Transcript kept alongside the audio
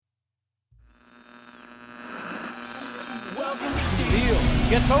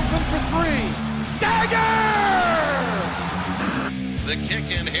Gets open for three. Dagger! The kick,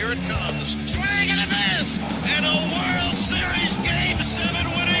 and here it comes. Swing and a miss! And a World Series Game 7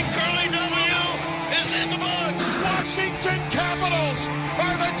 winning Curly W is in the books. Washington Capitals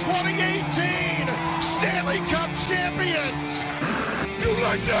are the 2018 Stanley Cup champions. You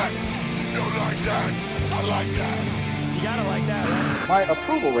like that? You like that? I like that. You gotta like that, right? My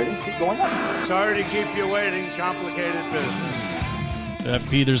approval ratings keep going up. Sorry to keep you waiting. Complicated business.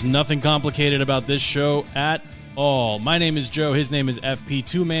 FP, there's nothing complicated about this show at all. My name is Joe. His name is FP.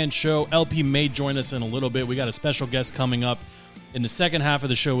 Two-man show. LP may join us in a little bit. We got a special guest coming up in the second half of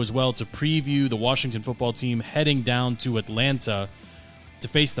the show as well to preview the Washington football team heading down to Atlanta to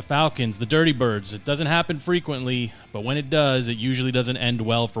face the Falcons, the Dirty Birds. It doesn't happen frequently, but when it does, it usually doesn't end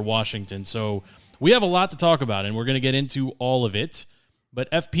well for Washington. So we have a lot to talk about, and we're going to get into all of it. But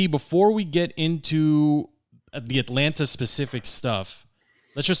FP, before we get into the Atlanta-specific stuff,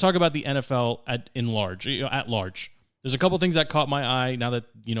 let's just talk about the NFL at large. There's a couple things that caught my eye now that,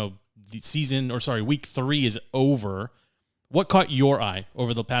 week 3 is over. What caught your eye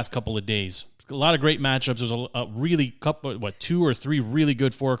over the past couple of days? A lot of great matchups. There's a really two or three really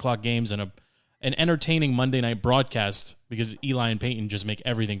good 4:00 games and an entertaining Monday night broadcast because Eli and Peyton just make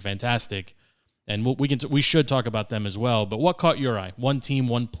everything fantastic. And we should talk about them as well. But what caught your eye? One team,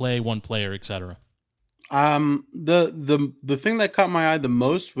 one play, one player, etc. The thing that caught my eye the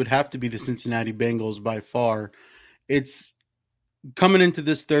most would have to be the Cincinnati Bengals by far. It's coming into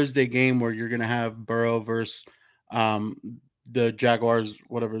this Thursday game where you're going to have Burrow versus the Jaguars,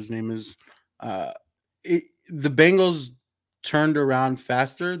 whatever his name is. The Bengals turned around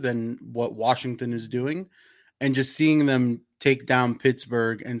faster than what Washington is doing, and just seeing them take down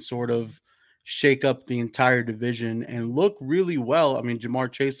Pittsburgh and sort of shake up the entire division and look really well. I mean,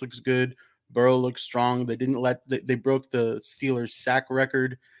 Jamar Chase looks good. Burrow looks strong. They broke the Steelers' sack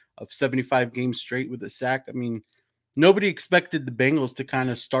record of 75 games straight with a sack. I mean, nobody expected the Bengals to kind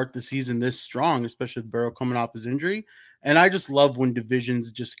of start the season this strong, especially with Burrow coming off his injury. And I just love when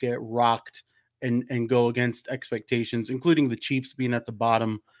divisions just get rocked and go against expectations, including the Chiefs being at the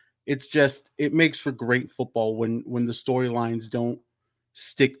bottom. It makes for great football when the storylines don't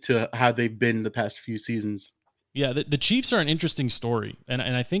stick to how they've been the past few seasons. Yeah, the Chiefs are an interesting story, and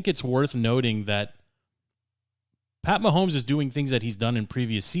I think it's worth noting that Pat Mahomes is doing things that he's done in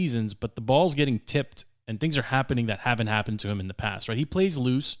previous seasons, but the ball's getting tipped, and things are happening that haven't happened to him in the past, right? He plays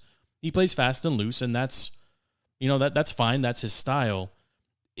loose, he plays fast and loose, and that's fine, that's his style.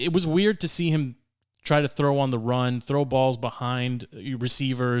 It was weird to see him try to throw on the run, throw balls behind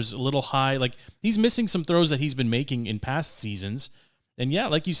receivers, a little high. Like, he's missing some throws that he's been making in past seasons. And yeah,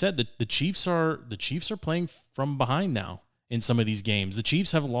 like you said, the Chiefs are playing from behind now in some of these games. The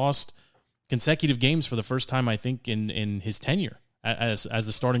Chiefs have lost consecutive games for the first time, I think, in his tenure as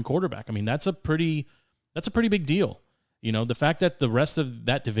the starting quarterback. I mean, that's a pretty big deal. You know, the fact that the rest of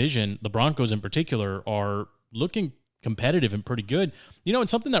that division, the Broncos in particular, are looking competitive and pretty good. You know, and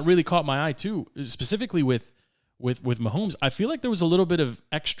something that really caught my eye too, specifically with Mahomes, I feel like there was a little bit of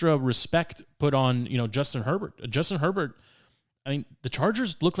extra respect put on, Justin Herbert. Justin Herbert, I mean, the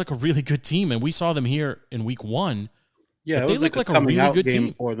Chargers look like a really good team, and we saw them here in week 1. Yeah, they look like a really good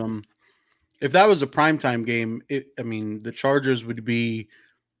team for them. If that was a primetime game, the Chargers would be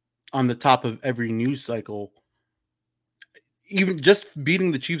on the top of every news cycle, even just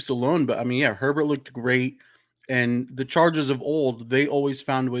beating the Chiefs alone. But I mean, yeah, Herbert looked great, and the Chargers of old, they always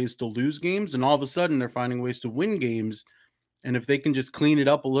found ways to lose games, and all of a sudden they're finding ways to win games. And if they can just clean it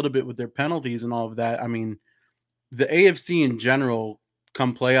up a little bit with their penalties and all of that, I mean, the AFC in general,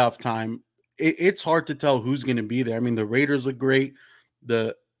 come playoff time, it's hard to tell who's going to be there. I mean, the Raiders look great.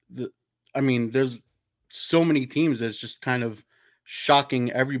 There's so many teams that's just kind of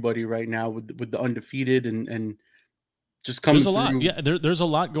shocking everybody right now with the undefeated and just coming through. There's a lot. Yeah, there's a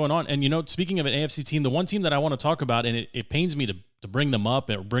lot going on. And, speaking of an AFC team, the one team that I want to talk about, and it pains me to bring them up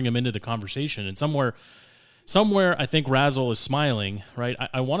or bring them into the conversation, and somewhere I think Razzle is smiling, right?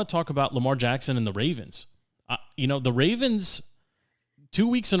 I want to talk about Lamar Jackson and the Ravens. The Ravens, 2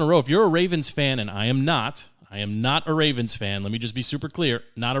 weeks in a row, if you're a Ravens fan, and I am not a Ravens fan, let me just be super clear,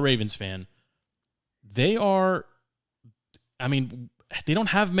 not a Ravens fan, they don't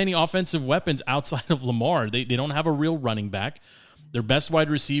have many offensive weapons outside of Lamar. They don't have a real running back. Their best wide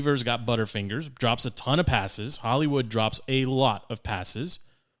receivers got Butterfingers, drops a ton of passes. Hollywood drops a lot of passes.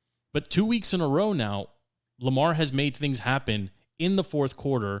 But 2 weeks in a row now, Lamar has made things happen in the fourth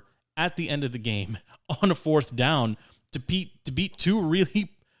quarter at the end of the game on a fourth down to beat two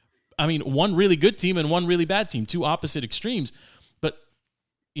really, one really good team and one really bad team, two opposite extremes. But,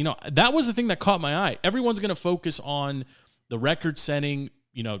 that was the thing that caught my eye. Everyone's going to focus on the record-setting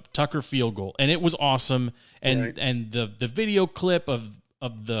Tucker field goal, and it was awesome. And the video clip of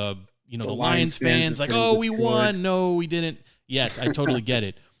the the Lions fans like, oh, we won. No, we didn't. Yes, I totally get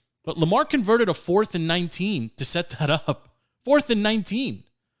it. But Lamar converted a 4th and 19 to set that up. 4th and 19.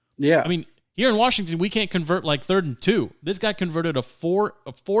 Yeah. I mean, here in Washington, we can't convert like 3rd and 2. This guy converted a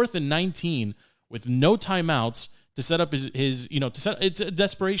 4th and 19 with no timeouts to set up his it's a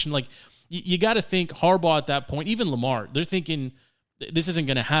desperation. Like, you got to think Harbaugh at that point, even Lamar, they're thinking this isn't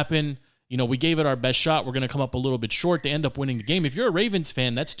going to happen. We gave it our best shot. We're going to come up a little bit short to end up winning the game. If you're a Ravens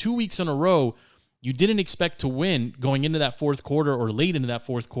fan, that's 2 weeks in a row you didn't expect to win going into that fourth quarter or late into that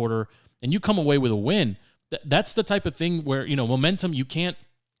fourth quarter, and you come away with a win. That's the type of thing where, momentum, you can't,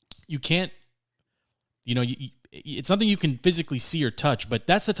 it's something you can physically see or touch, but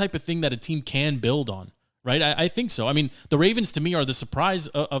that's the type of thing that a team can build on, right? I think so. I mean, the Ravens to me are the surprise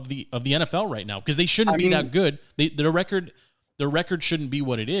of the NFL right now because they shouldn't be that good. Their record shouldn't be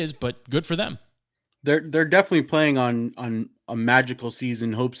what it is, but good for them. They're definitely playing on a magical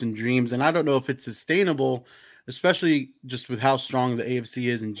season, hopes and dreams, and I don't know if it's sustainable, especially just with how strong the AFC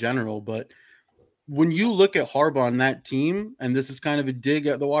is in general. But when you look at Harbaugh and that team, and this is kind of a dig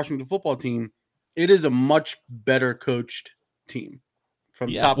at the Washington football team, it is a much better coached team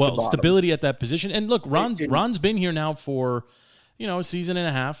from top to bottom. Stability at that position, and look, Ron's been here now for a season and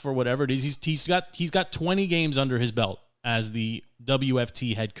a half or whatever it is. He's got 20 games under his belt as the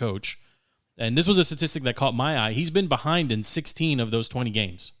WFT head coach. And this was a statistic that caught my eye. He's been behind in 16 of those 20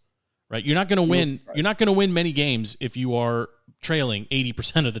 games, right? You're not going to win. You're not going to win many games if you are trailing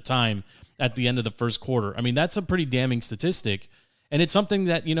 80% of the time at the end of the first quarter. I mean, that's a pretty damning statistic, and it's something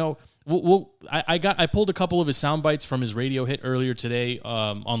that I pulled a couple of his sound bites from his radio hit earlier today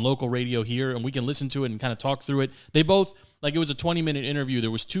on local radio here, and we can listen to it and kind of talk through it. They both. Like, it was a 20-minute interview. There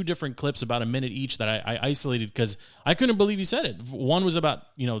was 2 different clips about a minute each that I isolated because I couldn't believe he said it. One was about,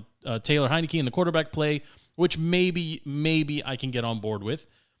 Taylor Heineke and the quarterback play, which maybe I can get on board with.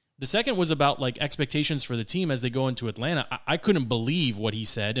 The second was about, like, expectations for the team as they go into Atlanta. I couldn't believe what he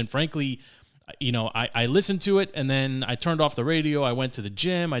said. And frankly, I listened to it, and then I turned off the radio. I went to the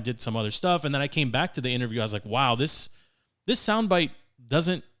gym. I did some other stuff. And then I came back to the interview. I was like, wow, this soundbite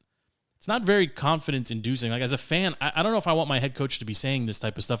doesn't, it's not very confidence-inducing. Like, as a fan, I don't know if I want my head coach to be saying this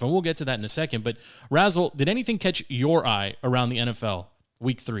type of stuff, and we'll get to that in a second. But, Razzle, did anything catch your eye around the NFL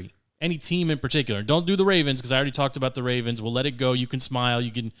Week 3? Any team in particular? Don't do the Ravens because I already talked about the Ravens. We'll let it go. You can smile. You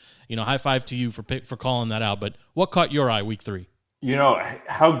can, high five to you for calling that out. But what caught your eye Week 3?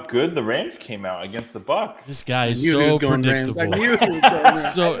 How good the Rams came out against the Bucs. This guy is so predictable.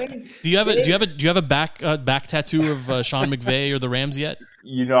 So, do you have a back tattoo of Sean McVay or the Rams yet?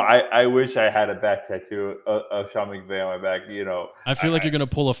 I wish I had a back tattoo of Sean McVay on my back. I feel like you're gonna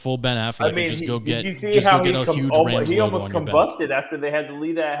pull a full Ben Affleck and just go get a huge Rams he logo almost on your combusted back. after they had to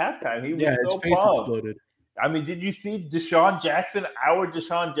lead at halftime. He was his so face pumped. exploded. I mean, did you see Deshaun Jackson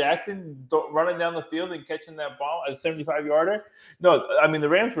running down the field and catching that ball at a 75-yarder? No, I mean, the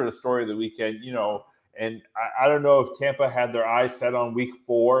Rams were the story of the weekend, and I don't know if Tampa had their eyes set on Week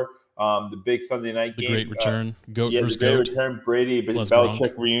 4, the big Sunday night game. The great return, GOAT versus the great GOAT. return, Brady,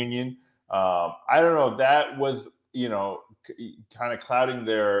 Belichick reunion. I don't know if that was, kind of clouding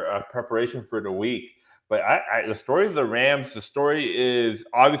their preparation for the week. But the story of the Rams, the story is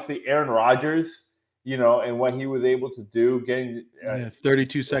obviously Aaron Rodgers, and what he was able to do, getting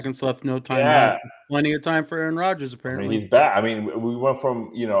 32 seconds left, no time. Yeah. Plenty of time for Aaron Rodgers, apparently. I mean, he's back. I mean, we went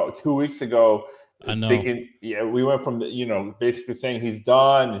from, 2 weeks ago thinking, we went from, basically saying he's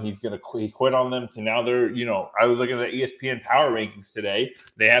done and he quit on them to now they're, I was looking at ESPN Power Rankings today.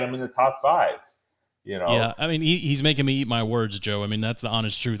 They had him in the top 5. Yeah, I mean, he's making me eat my words, Joe. I mean, that's the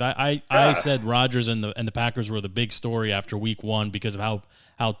honest truth. I said Rodgers and the Packers were the big story after Week 1 because of how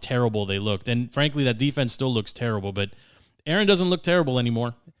terrible they looked. And frankly, that defense still looks terrible, but Aaron doesn't look terrible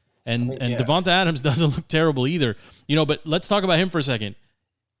anymore. And Devonta Adams doesn't look terrible either. But let's talk about him for a second.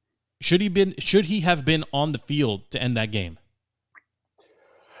 Should he have been on the field to end that game?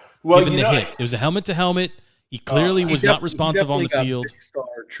 Well, given the hit. It was a helmet to helmet. He clearly was not responsive on the field. Big star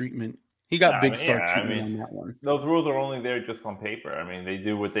treatment. He got big star treatment on that one. Those rules are only there just on paper. I mean, they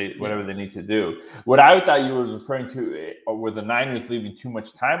do whatever they need to do. What I thought you were referring to were the Niners leaving too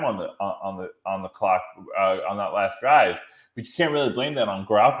much time on the clock on that last drive. But you can't really blame that on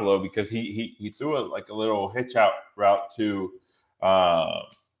Garoppolo because he threw a little hitch out route to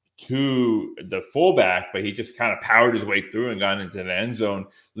the fullback, but he just kind of powered his way through and got into the end zone,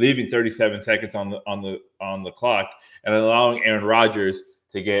 leaving 37 seconds on the clock and allowing Aaron Rodgers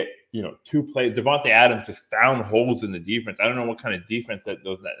to get 2 plays. Devontae Adams just found holes in the defense. I don't know what kind of defense that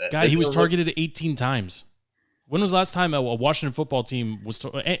guy. He was targeted 18 times. When was the last time a Washington football team was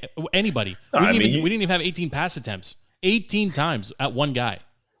anybody? No, We didn't even have 18 pass attempts. 18 times at one guy.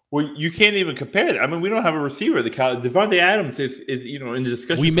 Well, you can't even compare that. I mean, we don't have a receiver. Devontae Adams is in the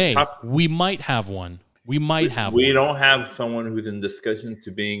discussion. We might have one. We don't have someone who's in discussion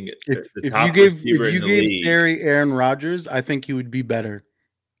to being if top you receiver in the gave league. Terry Aaron Rodgers, I think he would be better.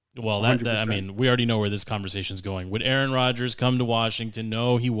 Well, I mean, we already know where this conversation's going. Would Aaron Rodgers come to Washington?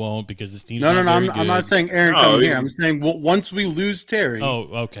 No, he won't, because this team's I'm not saying Aaron coming here. I'm saying once we lose Terry,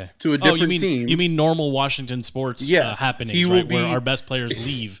 okay, to a different team. You mean normal Washington sports happenings, right? Where our best players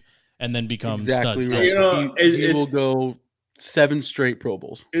leave and then become studs. Right. He will go 7 straight Pro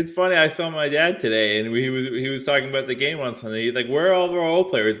Bowls. It's funny. I saw my dad today, and he was talking about the game on Sunday. He's like, "Where are all of our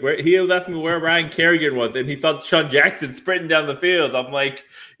old players?" He was asking me where Ryan Kerrigan was, and he thought Sean Jackson sprinting down the field. I'm like,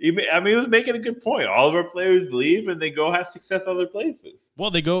 he was making a good point. All of our players leave, and they go have success other places. Well,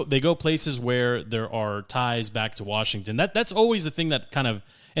 they go places where there are ties back to Washington. That's always the thing that kind of,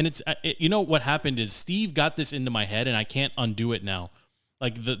 and you know what happened is Steve got this into my head, and I can't undo it now.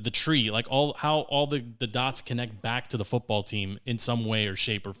 Like the tree, like how all the dots connect back to the football team in some way or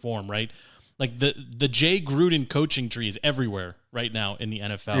shape or form, right? Like the Jay Gruden coaching tree is everywhere right now in the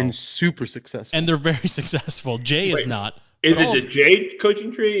NFL. And super successful. And they're very successful. Jay is not. Is it the Jay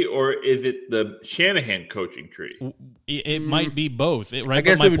coaching tree or is it the Shanahan coaching tree? It might be both. Right? I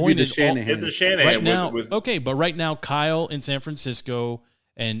guess but my it would point be the is Shanahan. It's the Shanahan. Right now, okay, but right now, Kyle in San Francisco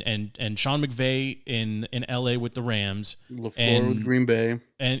and Sean McVay in LA with the Rams, LaFleur with Green Bay,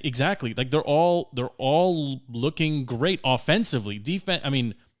 and exactly, like they're all looking great offensively. Defense, I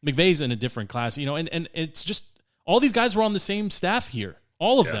mean, McVay's in a different class, and it's just all these guys were on the same staff here.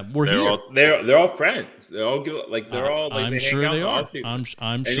 All of them were here. They're all friends. They're all I'm sure they are. I'm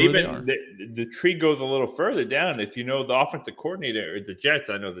sure they are. The tree goes a little further down. If you know the offensive coordinator or the Jets,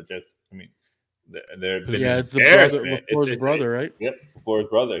 I know the Jets. I mean, it's LaFleur's brother, right? Yep, LaFleur's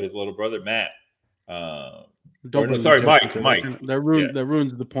brother, his little brother Matt. Mike. That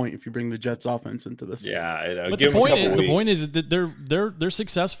ruins the point if you bring the Jets offense into this. Yeah, but the point is that they're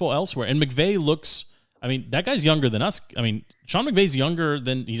successful elsewhere, and McVay looks. I mean, that guy's younger than us. I mean, Sean McVay's younger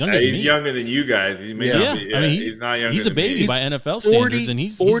than me. He's younger than you guys. I mean, he's not younger. He's a baby by NFL standards, and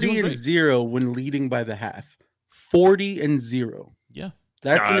he's 40-0 when leading by the half. 40-0. Yeah.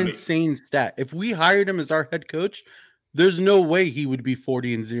 That's an insane stat. If we hired him as our head coach, there's no way he would be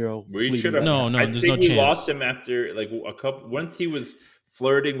 40-0. We should have. No, there's no chance. We lost him after once he was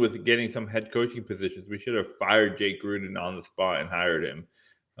flirting with getting some head coaching positions. We should have fired Jake Gruden on the spot and hired him.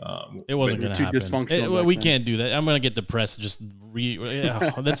 It wasn't going to happen. We can't do that. I'm going to get depressed.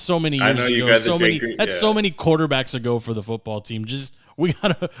 That's so many years ago. So many quarterbacks ago for the football team. We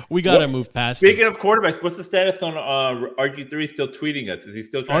gotta move past. Speaking of quarterbacks, what's the status on RG3? Still tweeting us? Is he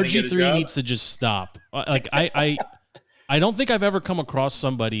still trying to get a job? RG3 needs to just stop. I don't think I've ever come across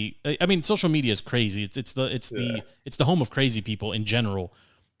somebody. I mean, social media is crazy. It's the home of crazy people in general.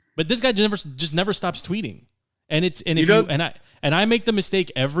 But this guy just never stops tweeting. And I make the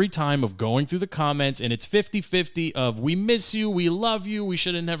mistake every time of going through the comments, and it's 50-50 of we miss you, we love you, we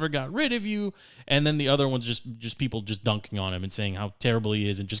should have never got rid of you, and then the other one's just people just dunking on him and saying how terrible he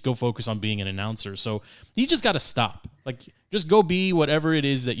is, and just go focus on being an announcer. So he's just got to stop. Like, just go be whatever it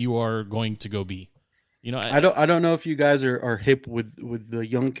is that you are going to go be. I don't know if you guys are hip with the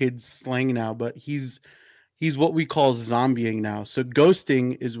young kids slang now, but he's what we call zombieing now. So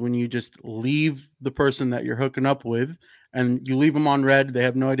ghosting is when you just leave the person that you're hooking up with and you leave them on red. They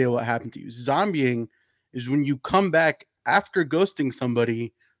have no idea what happened to you. Zombieing is when you come back after ghosting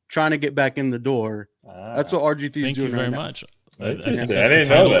somebody, trying to get back in the door. That's what RG3 is doing. Thank you very right much. I didn't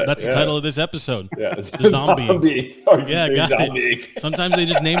know that. That's the title of this episode. Yeah. The zombie. Yeah, got it. Sometimes they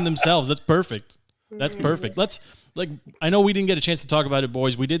just name themselves. That's perfect. I know we didn't get a chance to talk about it,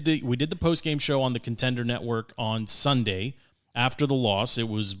 boys. We did the post-game show on the Contender Network on Sunday after the loss. It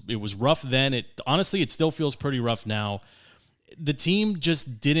was rough then. It still feels pretty rough now. The team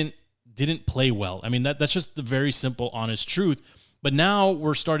just didn't play well. I mean, that's just the very simple, honest truth. But now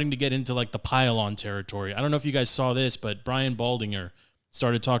we're starting to get into like the pile-on territory. I don't know if you guys saw this, but Brian Baldinger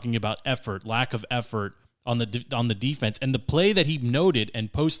started talking about effort, lack of effort on the defense, and the play that he noted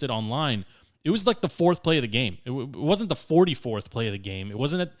and posted online. It was like the 4th play of the game. It wasn't the 44th play of the game. It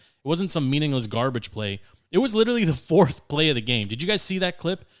wasn't some meaningless garbage play. It was literally the 4th play of the game. Did you guys see that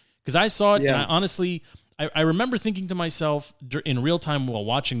clip? Because I saw it, and I honestly, I remember thinking to myself in real time while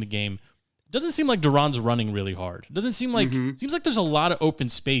watching the game, it doesn't seem like Duran's running really hard. It doesn't seem like it seems like there's a lot of open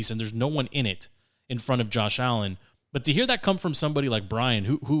space and there's no one in it in front of Josh Allen. But to hear that come from somebody like Brian,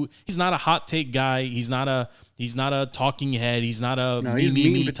 who he's not a hot take guy, he's not a talking head, he's not a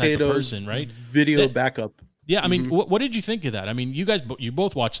me type of person, right? Video backup. Yeah, I mean, what did you think of that? I mean, you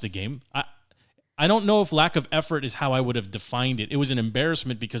both watched the game. I don't know if lack of effort is how I would have defined it. It was an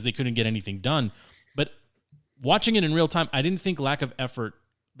embarrassment because they couldn't get anything done. But watching it in real time, I didn't think lack of effort,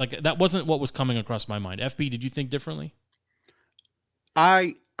 like that wasn't what was coming across my mind. FB, did you think differently?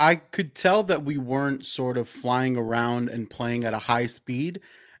 I could tell that we weren't sort of flying around and playing at a high speed.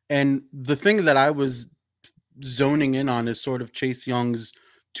 And the thing that I was zoning in on is sort of Chase Young's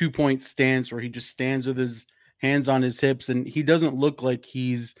 2-point stance, where he just stands with his hands on his hips, and he doesn't look like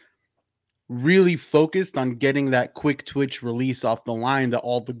he's really focused on getting that quick twitch release off the line that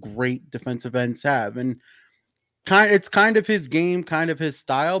all the great defensive ends have. And it's kind of his game, kind of his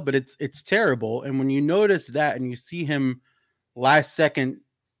style, but it's terrible. And when you notice that and you see him last second,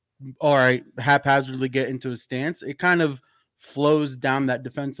 all right, haphazardly get into his stance, it kind of flows down that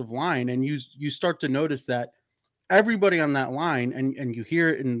defensive line. And you start to notice that everybody on that line, and you hear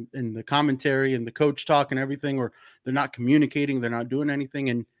it in the commentary and the coach talk and everything, or they're not communicating, they're not doing anything.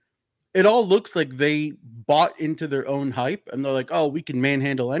 And it all looks like they bought into their own hype and they're like, oh, we can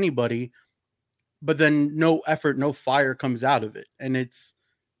manhandle anybody, but then no effort, no fire comes out of it. And it's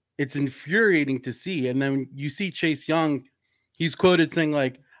infuriating to see. And then you see Chase Young, he's quoted saying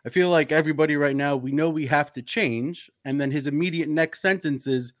like, I feel like everybody right now, we know we have to change. And then his immediate next sentence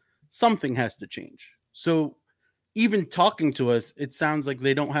is something has to change. So even talking to us, it sounds like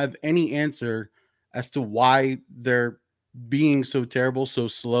they don't have any answer as to why they're being so terrible, so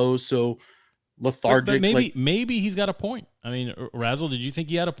slow, so lethargic. But maybe he's got a point. I mean, Razzle, did you think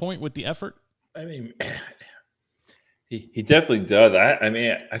he had a point with the effort? I mean, he definitely does.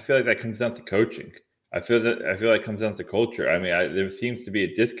 I feel like that comes down to coaching. I feel like it comes down to culture. I mean, there seems to be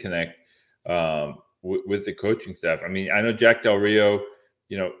a disconnect with the coaching staff. I mean, I know Jack Del Rio,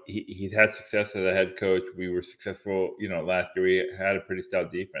 you know, he's had success as a head coach. We were successful, you know, last year. We had a pretty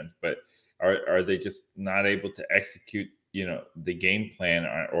stout defense, but are they just not able to execute, you know, the game plan,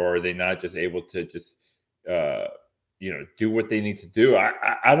 or are they not just able to just, you know, do what they need to do?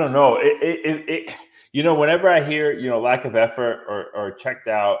 I don't know. You know, whenever I hear, you know, lack of effort or checked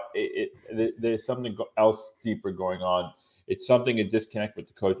out, there's something else deeper going on. It's something, a disconnect with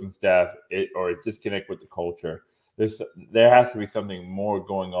the coaching staff, or a disconnect with the culture. There has to be something more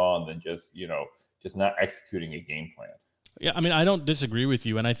going on than just, you know, just not executing a game plan. Yeah, I mean, I don't disagree with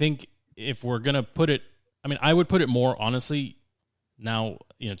you. And I think if we're going to put it, I mean, I would put it more honestly now,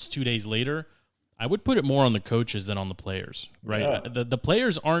 you know, it's 2 days later. I would put it more on the coaches than on the players, right? Yeah. The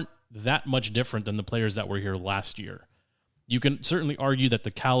players aren't that much different than the players that were here last year. You can certainly argue that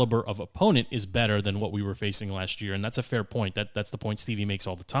the caliber of opponent is better than what we were facing last year, and that's a fair point. That's the point Stevie makes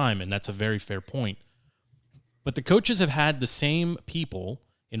all the time, and that's a very fair point. But the coaches have had the same people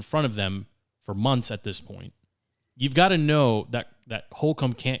in front of them for months at this point. You've got to know that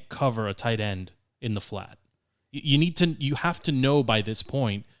Holcomb can't cover a tight end in the flat. You have to know by this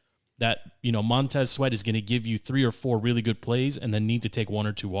point that, you know, Montez Sweat is going to give you 3 or 4 really good plays and then need to take 1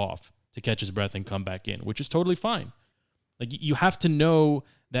 or 2 off to catch his breath and come back in, which is totally fine. Like, you have to know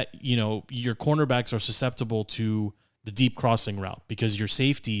that, you know, your cornerbacks are susceptible to the deep crossing route because your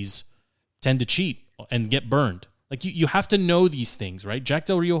safeties tend to cheat and get burned. Like, you have to know these things, right? Jack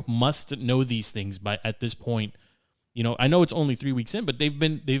Del Rio must know these things at this point. You know, I know it's only 3 weeks in, but they've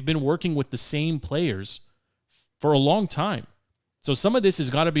been working with the same players for a long time. So some of this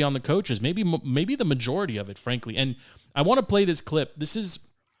has got to be on the coaches, maybe the majority of it, frankly. And I want to play this clip. This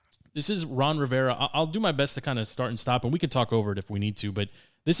is Ron Rivera. I'll do my best to kind of start and stop, and we can talk over it if we need to. But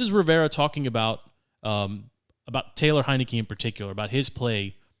this is Rivera talking about Taylor Heinicke in particular, about his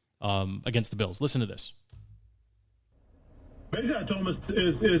play against the Bills. Listen to this. Basically, I told him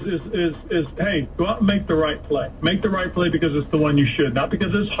is hey, go out and make the right play. Make the right play because it's the one you should, not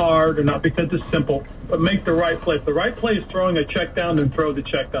because it's hard or not because it's simple, but make the right play. If the right play is throwing a check down, then throw the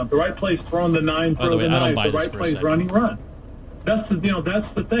check down. If the right play is throwing the 9, throw the 9. If the right play is running, run. That's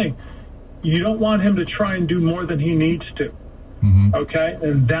the thing. You don't want him to try and do more than he needs to. Mm-hmm. Okay,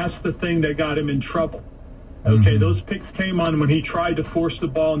 and that's the thing that got him in trouble. Okay, those picks came on when he tried to force the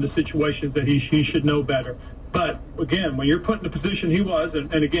ball into situations that he should know better. But, again, when you're put in the position he was,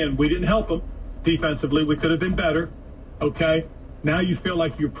 and again, we didn't help him defensively. We could have been better, okay? Now you feel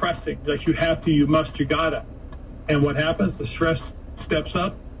like you're pressing, like you have to, you must, you gotta. And what happens? The stress steps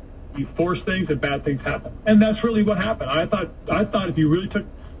up, you force things, and bad things happen. And that's really what happened. I thought if you really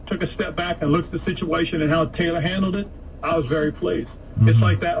took a step back and looked at the situation and how Taylor handled it, I was very pleased. Mm-hmm. It's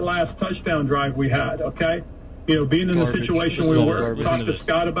like that last touchdown drive we had, okay? You know, being in the situation we were, talked to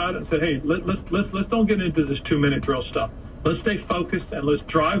Scott about it and said, hey, let's don't get into this 2-minute drill stuff. Let's stay focused and let's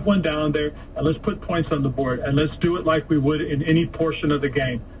drive one down there and let's put points on the board and let's do it like we would in any portion of the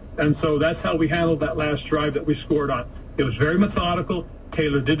game. And so that's how we handled that last drive that we scored on. It was very methodical.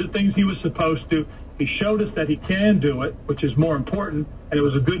 Taylor did the things he was supposed to. He showed us that he can do it, which is more important, and it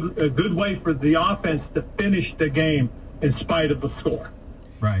was a good way for the offense to finish the game in spite of the score.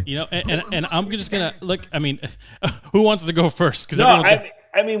 Right. You know, and I'm just gonna look. I mean, who wants to go first? Because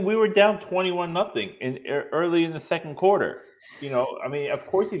I mean, we were down 21-0 early in the second quarter. You know, I mean, of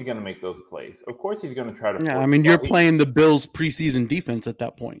course he's going to make those plays. Of course he's going to try to. Yeah, I mean, you're playing the Bills' preseason defense at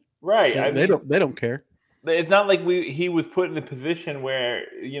that point, right? They don't care. It's not like he was put in a position where,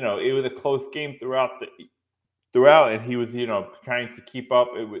 you know, it was a close game throughout, and he was, you know, trying to keep up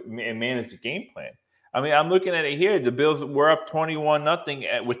and manage the game plan. I mean, I'm looking at it here. The Bills were up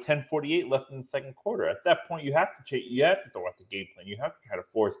 21-0 with 10:48 left in the second quarter. At that point, you have to throw out the game plan. You have to try to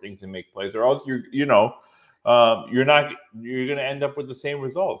force things and make plays, or else you're going to end up with the same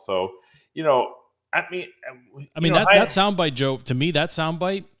result. So, you know, I mean, that soundbite, Joe. To me, that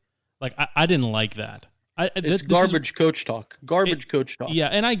soundbite, like I didn't like that. It's garbage coach talk. Coach talk. Yeah,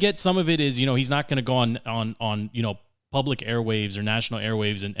 and I get some of it is, you know, he's not going to go on you know, public airwaves or national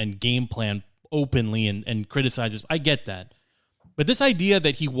airwaves and game plan openly and criticizes. I get that. But this idea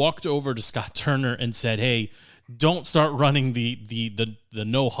that he walked over to Scott Turner and said, "Hey, don't start running the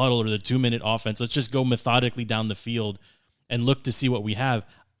no huddle or the 2-minute offense. Let's just go methodically down the field and look to see what we have."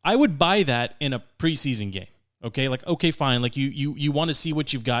 I would buy that in a preseason game. Okay, like, okay, fine. Like you want to see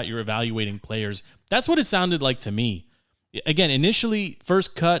what you've got. You're evaluating players. That's what it sounded like to me. Again, initially,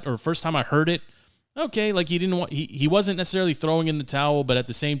 first time I heard it, okay, like he wasn't necessarily throwing in the towel, but at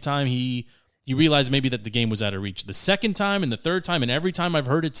the same time, he realized maybe that the game was out of reach. The second time and the third time and every time I've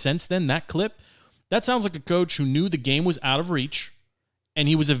heard it since then, that clip, that sounds like a coach who knew the game was out of reach and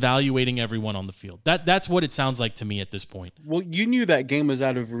he was evaluating everyone on the field. That's what it sounds like to me at this point. Well, you knew that game was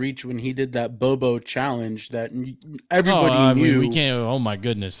out of reach when he did that Bobo challenge that everybody knew. We can't. Oh my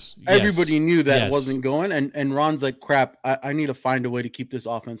goodness! Everybody knew that wasn't going, and Ron's like, "Crap! I need to find a way to keep this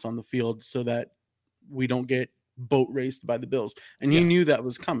offense on the field so that we don't get boat raced by the Bills." And he knew that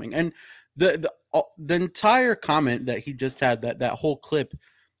was coming. And the entire comment that he just had, that whole clip,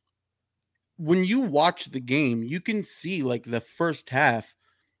 when you watch the game, you can see, like, the first half,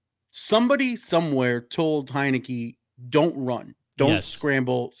 somebody somewhere told Heinicke, don't run, don't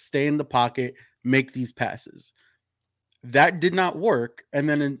scramble, stay in the pocket, make these passes. That did not work. And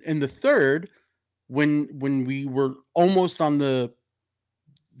then in the third, when we were almost on the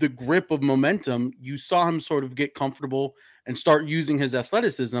grip of momentum, you saw him sort of get comfortable and start using his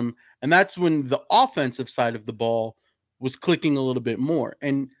athleticism. And that's when the offensive side of the ball was clicking a little bit more.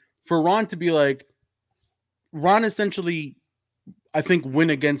 And for Ron to be like, Ron essentially, I think, went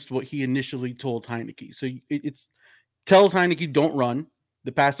against what he initially told Heinicke. So it's tells Heinicke, don't run.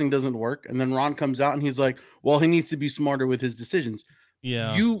 The passing doesn't work. And then Ron comes out and he's like, well, he needs to be smarter with his decisions.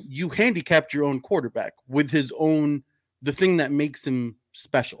 Yeah. You handicapped your own quarterback with his own, the thing that makes him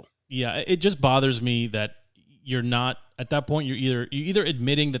special. Yeah. It just bothers me that you're not, at that point, you're either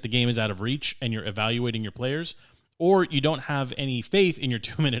admitting that the game is out of reach and you're evaluating your players, or you don't have any faith in your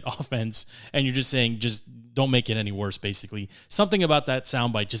 2-minute offense and you're just saying, just don't make it any worse, basically. Something about that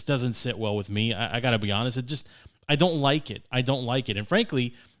soundbite just doesn't sit well with me. I got to be honest. I don't like it. And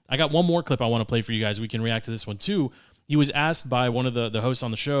frankly, I got one more clip I want to play for you guys. We can react to this one too. He was asked by one of the hosts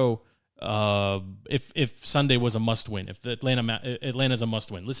on the show if Sunday was a must-win, if Atlanta's a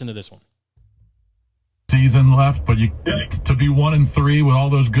must-win. Listen to this one. Season left, but to be 1-3 with all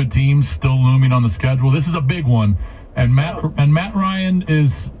those good teams still looming on the schedule, this is a big one. And Matt Ryan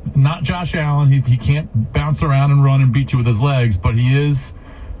is not Josh Allen. He can't bounce around and run and beat you with his legs, but he is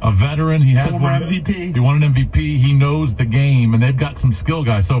a veteran. He has won MVP. He won an MVP. He knows the game, and they've got some skill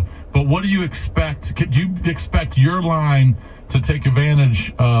guys. So, but what do you expect? Could you expect your line to take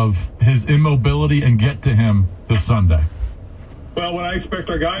advantage of his immobility and get to him this Sunday? Well, what I expect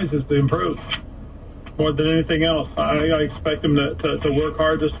our guys is to improve. More than anything else, I expect them to work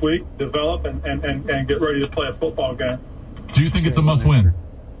hard this week, develop, and get ready to play a football game. Do you think it's a must-win?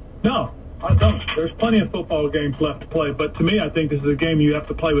 No, I don't. There's plenty of football games left to play, but to me, I think this is a game you have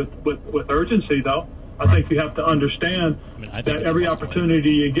to play with urgency, though. I think you have to understand that every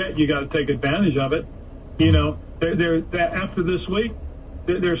opportunity you get, you got to take advantage of it. You know, after this week,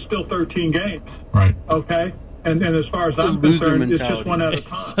 there's still 13 games. Right. Okay. And as far as I'm concerned, it's just one at a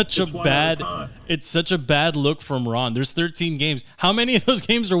time. It's such a bad look from Ron. There's 13 games. How many of those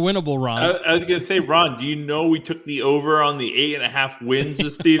games are winnable, Ron? I was going to say, Ron, do you know we took the over on the 8.5 wins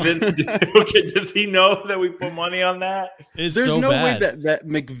this season? Does he know that we put money on that? There's no way that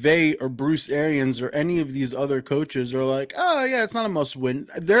McVay or Bruce Arians or any of these other coaches are like, oh, yeah, it's not a must win.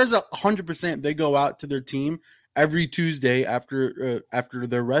 There's 100% they go out to their team every Tuesday after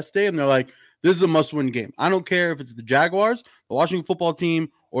their rest day, and they're like, this is a must-win game. I don't care if it's the Jaguars, the Washington football team,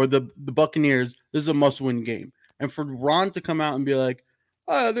 or the Buccaneers. This is a must-win game. And for Ron to come out and be like,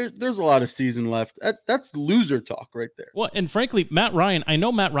 there's a lot of season left, that's loser talk right there. Well, and frankly, Matt Ryan, I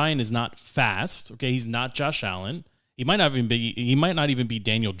know Matt Ryan is not fast. Okay, he's not Josh Allen. He might not even be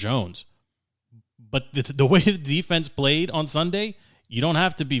Daniel Jones. But the way the defense played on Sunday, you don't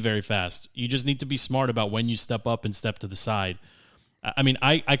have to be very fast. You just need to be smart about when you step up and step to the side. I mean,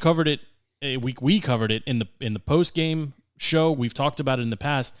 I covered it. We covered it in the post game show. We've talked about it in the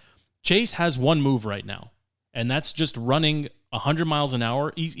past. Chase has one move right now, and that's just running 100 miles an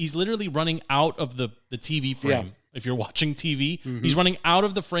hour. He's literally running out of the TV frame. Yeah. If you're watching TV, he's running out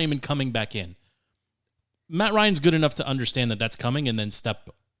of the frame and coming back in. Matt Ryan's good enough to understand that that's coming and then step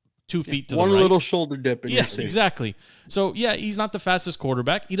 2 feet to the right. One little shoulder dip. And yeah, exactly. So yeah, he's not the fastest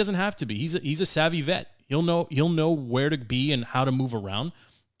quarterback. He doesn't have to be. He's a savvy vet. He'll know where to be and how to move around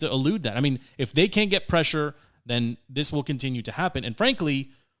to elude that. I mean, if they can't get pressure, then this will continue to happen. And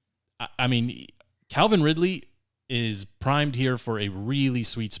frankly, I mean, Calvin Ridley is primed here for a really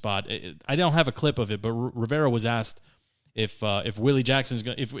sweet spot. I don't have a clip of it, but Rivera was asked if Willie Jackson's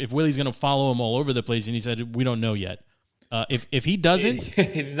if Willie's going to follow him all over the place, and he said we don't know yet. If he doesn't,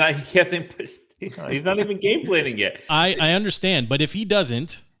 he's not even game planning yet. I understand, but if he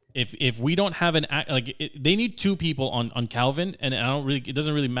doesn't. If we don't have they need two people on Calvin, and it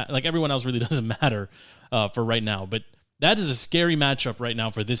doesn't really matter. Like everyone else really doesn't matter for right now. But that is a scary matchup right now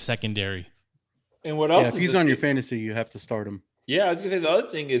for this secondary. And what else? Yeah, if he's on your fantasy, you have to start him. Yeah, I was gonna say the other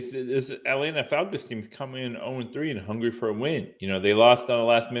thing is Atlanta Falcons team's coming in 0-3 and hungry for a win. You know, they lost on a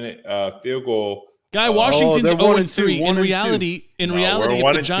last minute field goal. Washington's 0-3. In reality,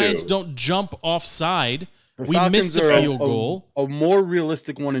 if the Giants don't jump offside. We missed the field goal. A more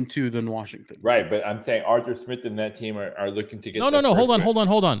realistic 1-2 than Washington. Right, but I'm saying Arthur Smith and that team are looking to get. No.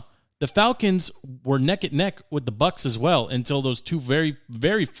 Hold on. The Falcons were neck and neck with the Bucs as well until those two very,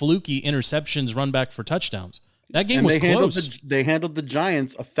 very fluky interceptions run back for touchdowns. That game was close. They handled the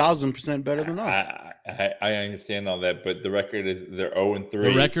Giants 1,000% better than us. I understand all that, but the record is they're 0-3.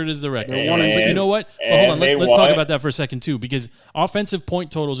 The record is the record. But you know what? Hold on. Let's talk about that for a second too, because offensive point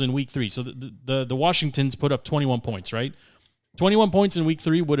totals in Week 3. So the Washingtons put up 21 points, right? 21 points in Week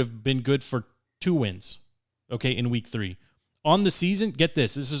 3 would have been good for 2 wins. Okay, in Week 3. On the season, get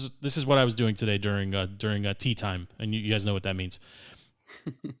this. This is what I was doing today during tea time, and you guys know what that means.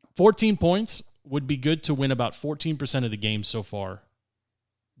 14 points would be good to win about 14% of the games so far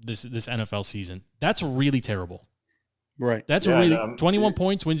this NFL season. That's really terrible. Right. That's 21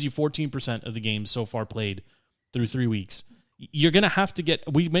 points wins you 14% of the games so far played through 3 weeks. You're going to have to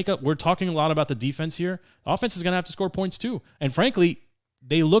we're talking a lot about the defense here. The offense is going to have to score points too. And frankly,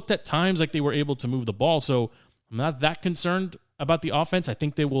 they looked at times like they were able to move the ball. So I'm not that concerned about the offense. I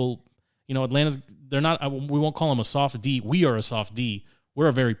think they will, Atlanta's, they're not, we won't call them a soft D. We are a soft D. We're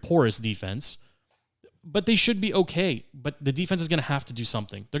a very porous defense. But they should be okay. But the defense is going to have to do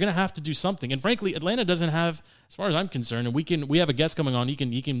something. They're going to have to do something. And frankly, Atlanta doesn't have, as far as I'm concerned, and we have a guest coming on. He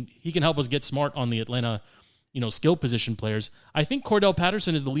can help us get smart on the Atlanta, skill position players. I think Cordell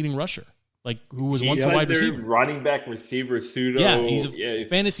Patterson is the leading rusher, who was once a wide receiver. Running back receiver pseudo. Yeah, he's a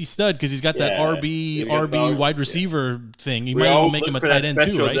fantasy stud because he's got that RB wide receiver thing. You might even make him a tight end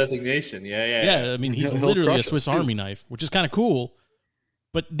too, right? Designation. Yeah. I mean, he's literally a Swiss Army knife, which is kind of cool.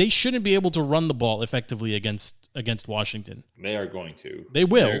 But they shouldn't be able to run the ball effectively against Washington. They are going to. They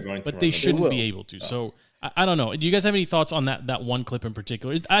will, but they shouldn't be able to. So I don't know. Do you guys have any thoughts on that one clip in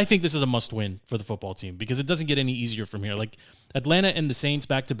particular? I think this is a must-win for the football team because it doesn't get any easier from here. Like Atlanta and the Saints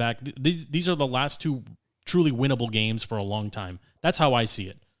back-to-back, these are the last two truly winnable games for a long time. That's how I see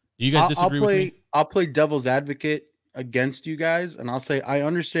it. Do you guys disagree with me? I'll play devil's advocate against you guys, and I'll say I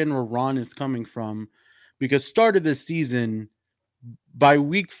understand where Ron is coming from because start of this season – by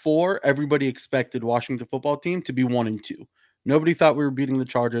week 4, everybody expected Washington football team to be 1-2. Nobody thought we were beating the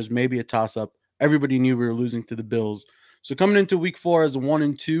Chargers, maybe a toss-up. Everybody knew we were losing to the Bills. So coming into week 4 as a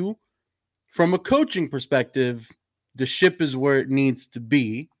 1-2, from a coaching perspective, the ship is where it needs to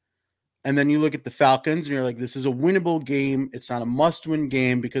be. And then you look at the Falcons and you're like, this is a winnable game. It's not a must-win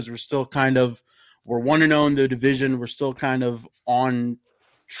game because we're 1-0 in the division. We're still kind of on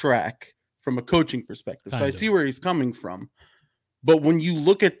track from a coaching perspective. I see where he's coming from. But when you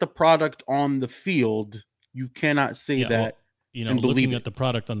look at the product on the field, you cannot say that. Well, looking at the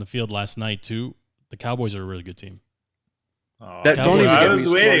product on the field last night too, the Cowboys are a really good team. Don't even get me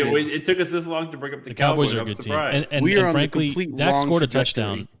started. It took us this long to bring up the Cowboys are a good team, and frankly, Dak scored a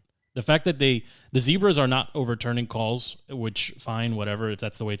touchdown. The fact that the Zebras are not overturning calls, which fine, whatever, if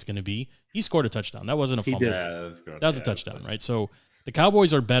that's the way it's going to be. He scored a touchdown. That wasn't a fumble. Yeah, that was a touchdown, right? So the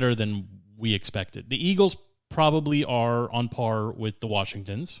Cowboys are better than we expected. The Eagles probably are on par with the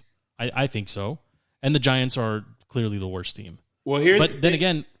Washingtons. I think so. And the Giants are clearly the worst team. Well, then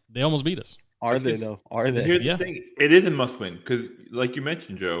again, they almost beat us. Are they, though? Are they? Here's the thing. It is a must-win because, like you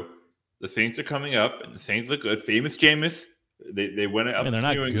mentioned, Joe, the Saints are coming up, and the Saints look good. Famous Jameis. They went up. And they're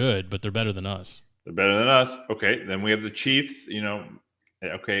not good, but they're better than us. They're better than us. Okay, then we have the Chiefs.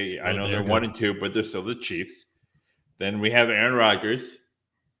 Okay, I know they're 1-2, but they're still the Chiefs. Then we have Aaron Rodgers.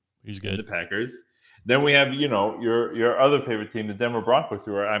 He's good. The Packers. Then we have your other favorite team, the Denver Broncos.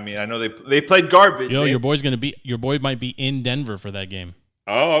 I know they played garbage. Your boy might be in Denver for that game.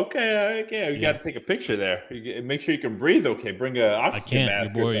 Oh, okay. You got to take a picture there. Make sure you can breathe. Okay, bring a oxygen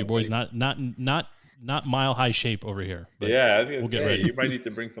mask. Your boy's not mile high shape over here. Yeah, we'll get ready. You might need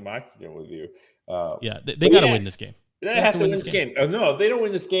to bring some oxygen with you. They got to win this game. They have to win this game. Oh, no, if they don't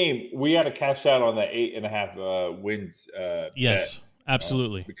win this game, we got to cash out on that 8.5 wins. Yes, bet,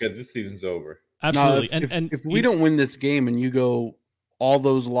 absolutely. Because this season's over. Absolutely. No, if we don't win this game and you go all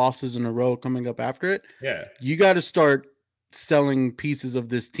those losses in a row coming up after it, you got to start selling pieces of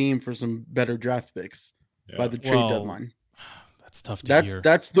this team for some better draft picks by the trade deadline. That's tough to hear.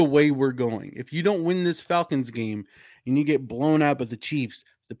 That's the way we're going. If you don't win this Falcons game and you get blown out by the Chiefs,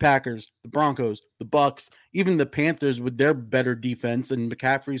 the Packers, the Broncos, the Bucks, even the Panthers with their better defense, and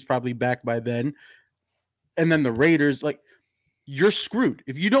McCaffrey's probably back by then, and then the Raiders, you're screwed.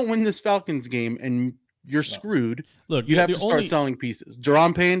 If you don't win this Falcons game and you're screwed, look, you have to start selling pieces.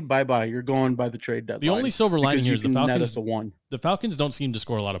 Jerome Payne, bye-bye. You're going by the trade deadline. The only silver lining here is the Falcons don't seem to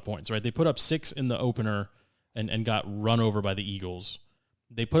score a lot of points, right? They put up 6 in the opener and got run over by the Eagles.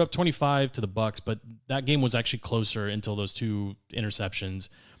 They put up 25 to the Bucks, but that game was actually closer until those 2 interceptions.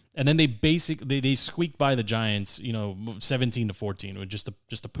 And then they squeaked by the Giants, 17-14, with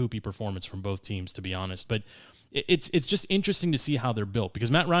just a poopy performance from both teams, to be honest. But it's just interesting to see how they're built, because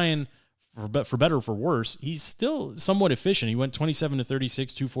Matt Ryan, for better or for worse, he's still somewhat efficient. He went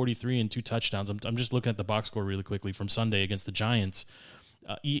 27-36, 243, and 2 touchdowns. I'm just looking at the box score really quickly from Sunday against the Giants.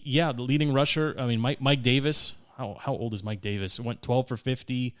 The leading rusher, Mike Davis. How old is Mike Davis? Went 12 for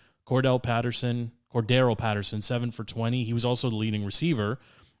 50. Cordero Patterson, 7 for 20. He was also the leading receiver,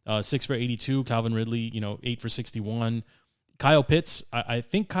 6 for 82. Calvin Ridley, 8 for 61. Kyle Pitts, I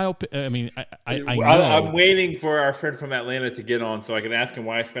think Kyle. I know. I'm waiting for our friend from Atlanta to get on so I can ask him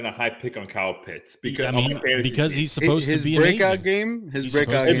why I spent a high pick on Kyle Pitts. Because he's supposed to be amazing. His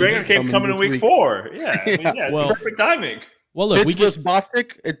breakout game coming in week 4. Yeah, it's perfect timing. Well, look, Pitts versus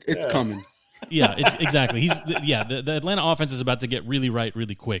Bostic, it's coming. Yeah, it's exactly. The Atlanta offense is about to get really right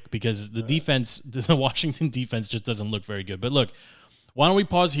really quick, because the defense, the Washington defense, just doesn't look very good. But look, why don't we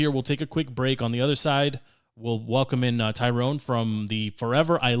pause here? We'll take a quick break. On the other side, we'll welcome in Tyrone from the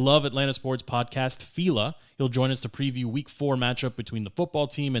Forever I Love Atlanta Sports podcast, FILA. He'll join us to preview Week 4 matchup between the football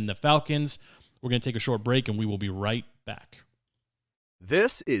team and the Falcons. We're going to take a short break, and we will be right back.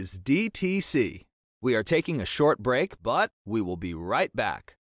 This is DTC. We are taking a short break, but we will be right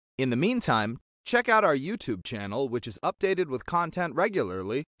back. In the meantime, check out our YouTube channel, which is updated with content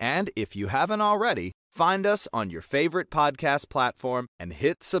regularly, and if you haven't already, find us on your favorite podcast platform and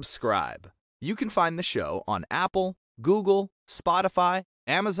hit subscribe. You can find the show on Apple, Google, Spotify,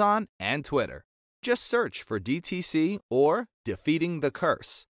 Amazon, and Twitter. Just search for DTC or Defeating the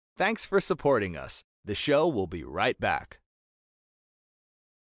Curse. Thanks for supporting us. The show will be right back.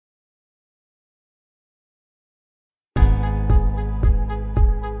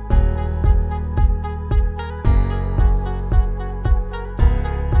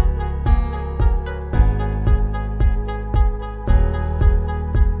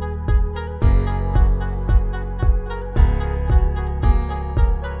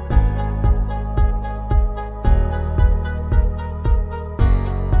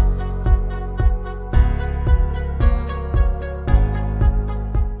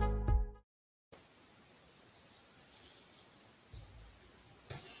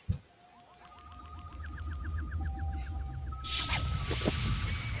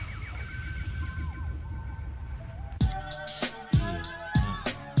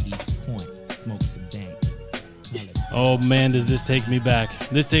 Oh, man, does this take me back.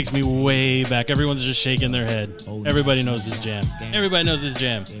 This takes me way back. Everyone's just shaking their head. Everybody knows this jam. Everybody knows this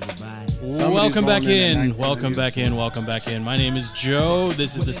jam. Welcome back in. Welcome back in. Welcome back in. My name is Joe.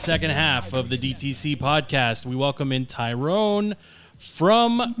 This is the second half of the DTC podcast. We welcome in Tyrone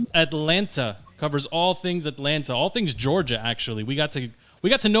from Atlanta. Covers all things Atlanta, all things Georgia, actually. We got to we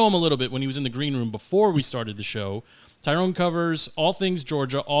got to know him a little bit when he was in the green room before we started the show. Tyrone covers all things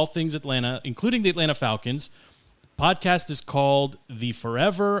Georgia, all things Atlanta, including the Atlanta Falcons. Podcast is called the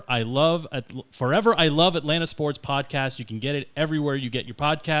Forever I Love Atlanta Sports Podcast. You can get it everywhere you get your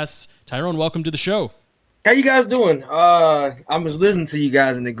podcasts. Tyrone, welcome to the show. How you guys doing? I was listening to you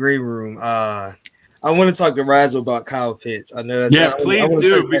guys in the green room. I want to talk to Razzle about Kyle Pitts. I know that's please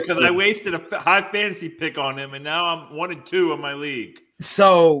do, because I wasted a high fantasy pick on him, and now I'm 1-2 on my league.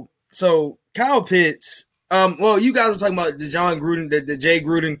 So Kyle Pitts. Well, you guys were talking about the John Gruden, the Jay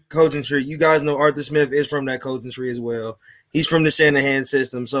Gruden coaching tree. You guys know Arthur Smith is from that coaching tree as well. He's from the Shanahan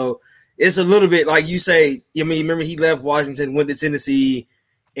system. So it's a little bit like you say, remember he left Washington, went to Tennessee,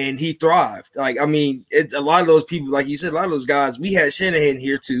 and he thrived. It's a lot of those people, like you said, a lot of those guys, we had Shanahan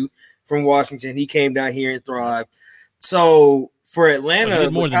here too from Washington. He came down here and thrived. So for Atlanta, he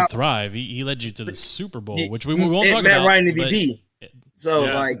did more than thrive. He led you to the Super Bowl, which we won't talk about. Matt Ryan MVP. So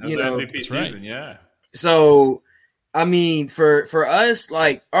that's right. Yeah. So, for us,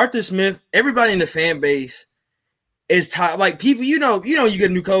 like Arthur Smith, everybody in the fan base is tired. Like people, you get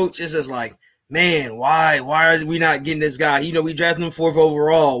a new coach. It's just like, man, why are we not getting this guy? We drafted him 4th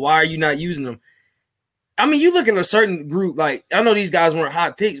overall. Why are you not using him? You look at a certain group. Like I know these guys weren't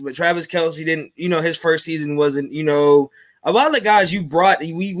hot picks, but Travis Kelce didn't. His first season wasn't. A lot of the guys you brought,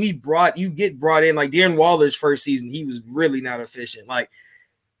 you get brought in. Like Darren Waller's first season, he was really not efficient.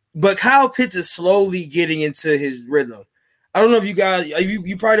 But Kyle Pitts is slowly getting into his rhythm. I don't know if you guys,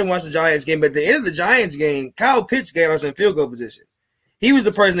 you probably didn't watch the Giants game, but at the end of the Giants game, Kyle Pitts got us in field goal position. He was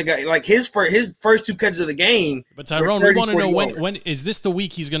the person that got like his first 2 catches of the game. But Tyrone, we want to know when is this the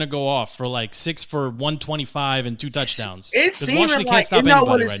week he's going to go off for like 6 for 125 and 2 touchdowns? It seemed like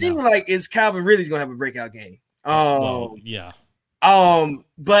seemed like is Calvin Ridley's going to have a breakout game. Yeah.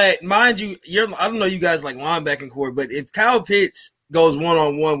 But mind you, I don't know you guys like linebacking core, but if Kyle Pitts goes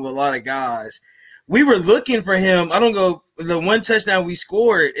one-on-one with a lot of guys, we were looking for him. The one touchdown we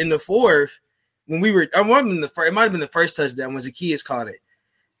scored in the 4th when it might have been the first touchdown when Zacchaeus caught it.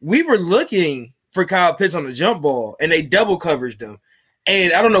 We were looking for Kyle Pitts on the jump ball, and they double coveraged him.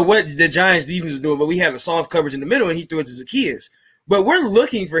 And I don't know what the Giants defense was doing, but we had a soft coverage in the middle, and he threw it to Zacchaeus. But we're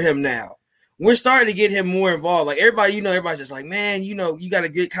looking for him now. We're starting to get him more involved. Like everybody, everybody's just like, man, you got to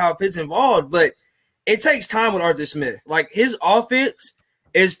get Kyle Pitts involved. But it takes time with Arthur Smith. Like his offense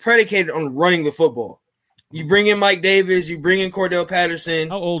is predicated on running the football. You bring in Mike Davis, you bring in Cordell Patterson.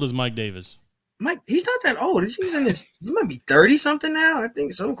 How old is Mike Davis? He's not that old. He might be 30 something now. I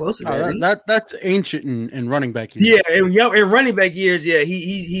think something close to that. That's ancient in running back years. Yeah, in running back years, yeah,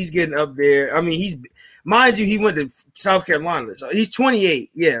 he's getting up there. Mind you, he went to South Carolina, so he's 28.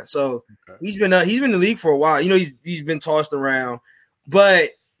 Yeah, so he's been in the league for a while. He's been tossed around. But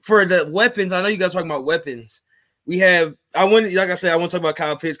for the weapons, I know you guys talking about weapons. We have. I want to talk about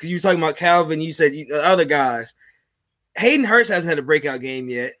Kyle Pitts because you were talking about Calvin. You said other guys. Hayden Hurst hasn't had a breakout game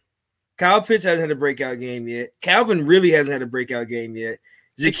yet. Kyle Pitts hasn't had a breakout game yet. Calvin really hasn't had a breakout game yet.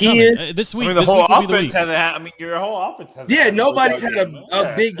 Zacchaeus. This week, the whole offense hasn't had. Your whole offense hasn't. Yeah, nobody's had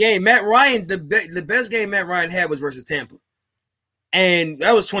a big game. Matt Ryan, the best game Matt Ryan had was versus Tampa, and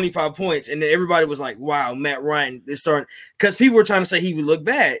that was 25 points. And then everybody was like, "Wow, Matt Ryan is starting." Because people were trying to say he would look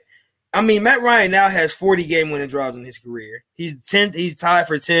bad. Matt Ryan now has 40 game-winning drives in his career. He's 10th. He's tied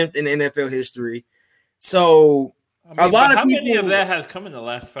for 10th in NFL history. So. A lot of people. Many of that has come in the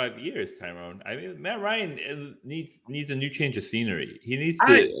last 5 years, Tyrone. Matt Ryan needs a new change of scenery. He needs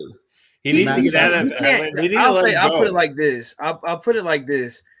to. I'll put it like this. I'll put it like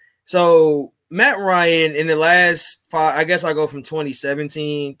this. So Matt Ryan in the last 5, I guess I'll go from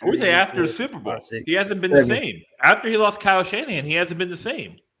 2017. I would say after the Super Bowl, he hasn't been the same. After he lost Kyle Shanahan, he hasn't been the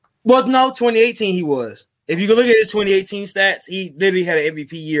same. Well, no, 2018 he was. If you can look at his 2018 stats, he literally had an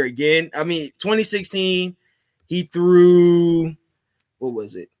MVP year again. 2016. He threw, what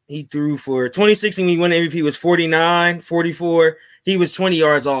was it? He threw for 2016 when he won MVP was 49, 44. He was 20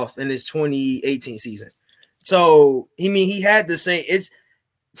 yards off in his 2018 season. So, he had the same. It's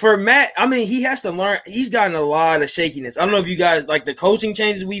for Matt. He has to learn. He's gotten a lot of shakiness. I don't know if you guys like the coaching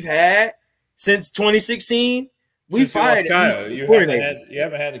changes we've had since 2016. We fired you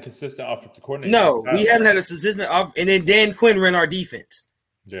haven't had a consistent offensive coordinator. No, we haven't had a consistent and then Dan Quinn ran our defense.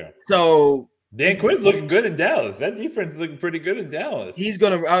 Yeah. So Dan Quinn's looking good in Dallas. That defense is looking pretty good in Dallas. He's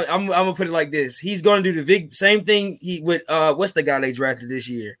gonna. I'm gonna put it like this. He's gonna do the same thing with what's the guy they drafted this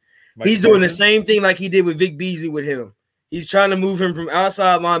year? He's doing the same thing like he did with Vic Beasley with him. He's trying to move him from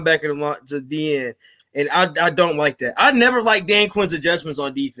outside linebacker to the end, and I don't like that. I never liked Dan Quinn's adjustments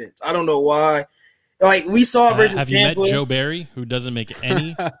on defense. I don't know why. Like we saw versus have Tampa. You met Joe Barry, who doesn't make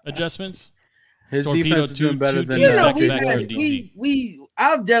any adjustments? His Torpedo, defense is doing better than You know,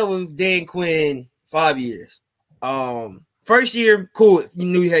 I've dealt with Dan Quinn 5 years. First year, cool,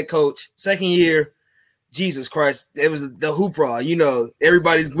 new head coach. Second year, Jesus Christ, it was the hoopla. You know, we're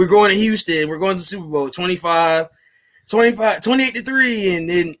going to Houston, we're going to Super Bowl 28-3, and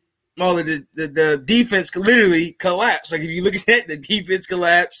then all of the defense literally collapsed. Like if you look at that, the defense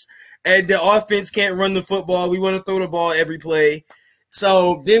collapsed, and the offense can't run the football. We want to throw the ball every play.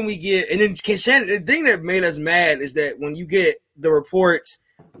 So then we get, and then Shannon, the thing that made us mad is that when you get the reports,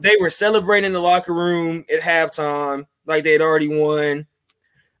 they were celebrating in the locker room at halftime like they had already won.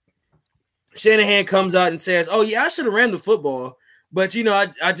 Shanahan comes out and says, "Oh yeah, I should have ran the football, but you know,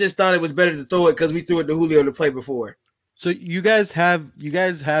 I just thought it was better to throw it because we threw it to Julio to play before." So you guys have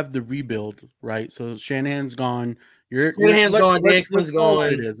the rebuild, right? So Shanahan's gone. Shanahan's gone. Dan Quinn's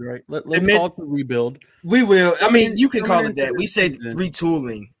gone. It is, right? Let's call it the rebuild. We will. I mean, you can call it that. We said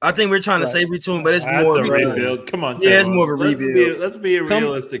retooling. I think we're trying to say retooling, but it's more of a rebuild. Come on, yeah, it's more of a rebuild. Let's be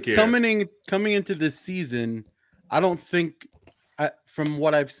realistic here. Coming into this season, I don't think, from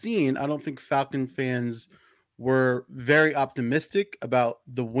what I've seen, I don't think Falcon fans were very optimistic about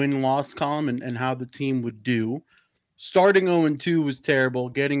the win-loss column and how the team would do. Starting 0-2 was terrible.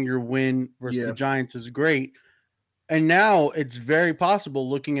 Getting your win versus the Giants is great. And now it's very possible,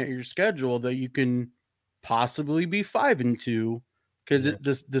 looking at your schedule, that you can possibly be 5-2 because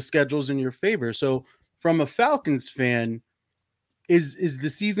the schedule's in your favor. So from a Falcons fan, is the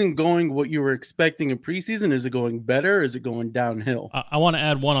season going what you were expecting in preseason? Is it going better? Is it going downhill? I want to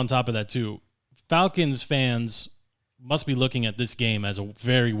add one on top of that too. Falcons fans must be looking at this game as a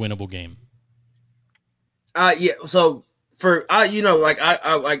very winnable game. Yeah. So for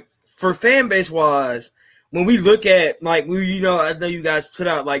for fan base wise, when we look at I know you guys put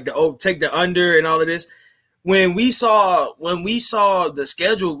out like take the under and all of this. When we saw the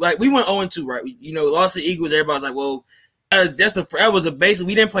schedule, like we went 0-2, right? We, lost the Eagles. Everybody's like, well, that was a basic.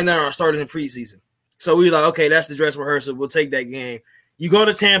 We didn't play none of our starters in preseason, so we were like, okay, that's the dress rehearsal. We'll take that game. You go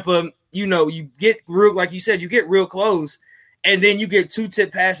to Tampa, you get real, like you said, you get real close, and then you get 2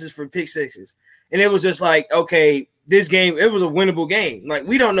 tip passes for pick sixes, and it was just like, okay, this game, it was a winnable game. Like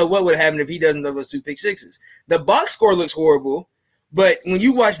we don't know what would happen if he doesn't know those 2 pick sixes. The box score looks horrible, but when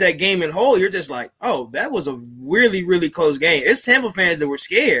you watch that game in whole, you're just like, oh, that was a really, really close game. It's Tampa fans that were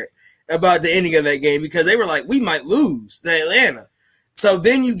scared about the ending of that game because they were like, we might lose to Atlanta. So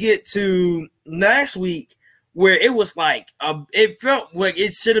then you get to last week where it was like, it felt like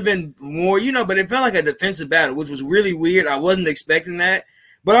it should have been more, but it felt like a defensive battle, which was really weird. I wasn't expecting that.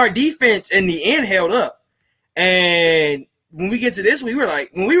 But our defense in the end held up. And when we get to this, we were like,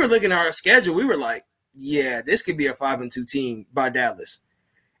 when we were looking at our schedule, we were like, yeah, this could be a 5-2 team by Dallas.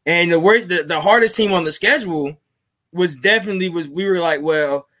 And the hardest team on the schedule we were like,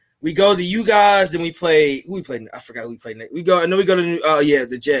 well, we go to you guys, then we play. Who we played? I forgot who we played next. We go to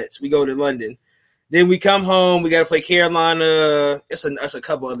the Jets. We go to London. Then we come home. We got to play Carolina. It's a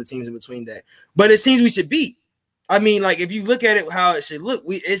couple other teams in between that. But it's teams we should beat. I mean, like if you look at it, how it should look,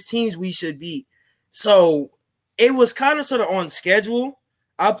 it's teams we should beat. So it was kind of sort of on schedule.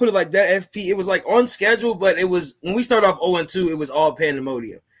 I'll put it like that. FP. It was like on schedule, but it was when we started off 0-2. It was all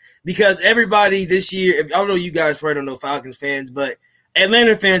pandemonium because everybody this year. I don't know, you guys probably don't know Falcons fans, but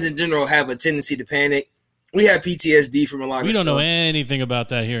Atlanta fans in general have a tendency to panic. We have PTSD from a lot of stuff. We don't know anything about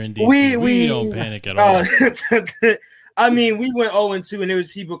that here in DC. We don't panic at all. I mean, we went 0-2, and there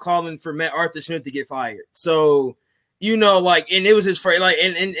was people calling for Arthur Smith to get fired. So, and it was his first,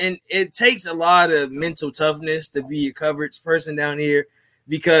 and it takes a lot of mental toughness to be a coverage person down here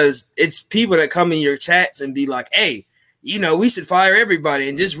because it's people that come in your chats and be like, hey, we should fire everybody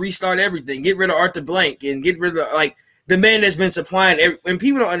and just restart everything. Get rid of Arthur Blank and get rid of, the man that's been supplying and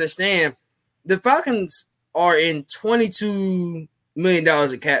people don't understand, the Falcons are in $22 million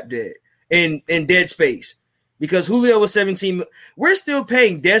of cap debt in dead space because Julio was 17. We're still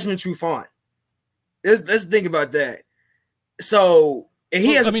paying Desmond Trufant. Let's think about that. So and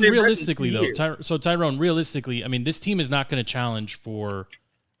he has. I mean, realistically though, Tyrone, realistically, I mean, this team is not going to challenge for.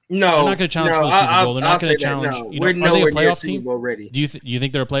 No, they're not going to challenge for the Super Bowl. They're not going to challenge. No. We're nowhere near Super Bowl ready. Do you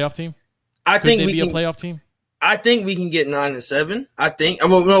think they're a playoff team? I think we can be a playoff team. I think we can get 9-7. I think.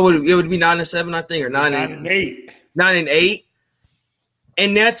 Well, no, it would be 9-7. I think, or 9-8. 9-8.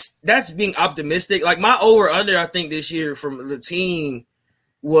 And that's being optimistic. Like my over under, I think this year from the team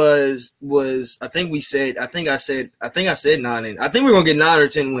was I think I said 9. And I think we're gonna get 9 or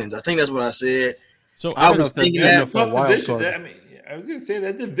 10 wins. I think that's what I said. So I was thinking that. I was gonna say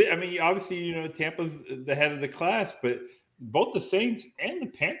that. I mean, obviously, Tampa's the head of the class, but both the Saints and the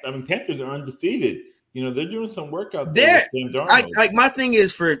Panthers. I mean, Panthers are undefeated. they're doing some work out there. Like my thing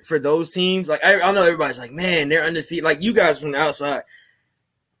is for those teams, like I know everybody's like, man, they're undefeated. Like you guys from the outside,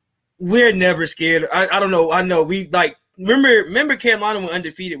 we're never scared. I don't know. I know we like remember Carolina went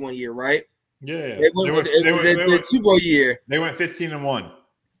undefeated one year, right? Yeah. The Super Bowl year. They went 15-1.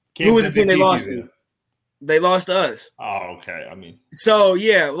 Who was the team they lost to? They lost to us. Oh, okay. I mean, so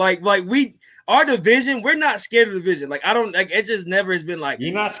yeah, like our division, we're not scared of the division. Like I don't like it. Just never has been like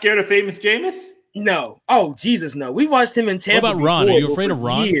you're not scared of famous Jameis. No. Oh Jesus, no. We watched him in Tampa. What about Ron? Are you afraid of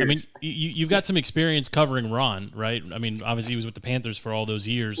Ron? Years. I mean, you've got some experience covering Ron, right? I mean, obviously he was with the Panthers for all those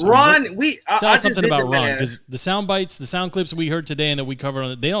years. Ron, tell us something about Ron because the sound bites, the sound clips we heard today and that we covered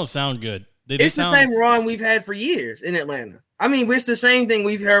on it, they don't sound good. It's the same Ron we've had for years in Atlanta. I mean, it's the same thing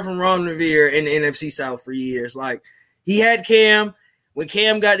we've heard from Ron Rivera in the NFC South for years. Like he had Cam. When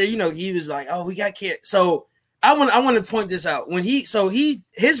Cam got there, he was like, "Oh, we got Cam." So I want to point this out. When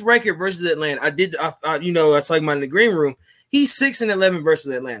his record versus Atlanta, I was talking about in the green room. He's 6-11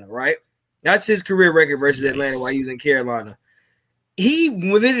 versus Atlanta, right? That's his career record versus Atlanta while he was in Carolina. He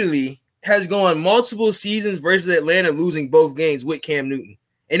literally has gone multiple seasons versus Atlanta, losing both games with Cam Newton,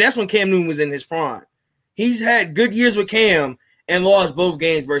 and that's when Cam Newton was in his prime. He's had good years with Cam and lost both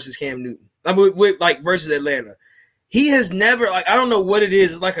games versus Cam Newton. Versus Atlanta. He has never, I don't know what it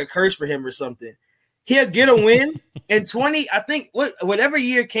is. It's like a curse for him or something. He'll get a win in 20, I think, whatever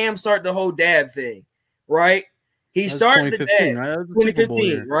year Cam started the whole dab thing, right? He started the dab, right?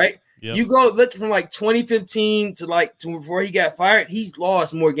 2015, right? Yep. You go look from 2015 to before he got fired, he's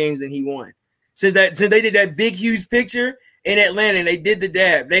lost more games than he won. Since they did that big, huge picture in Atlanta and they did the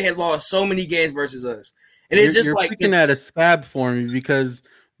dab, they had lost so many games versus us. And it's you're picking at a scab for me because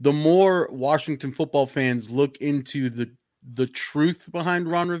the more Washington football fans look into the truth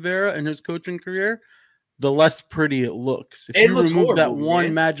behind Ron Rivera and his coaching career, the less pretty it looks. If you remove that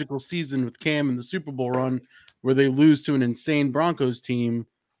one magical season with Cam in the Super Bowl run where they lose to an insane Broncos team,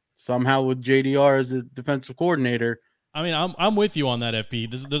 somehow with JDR as a defensive coordinator. I mean, I'm with you on that, FP.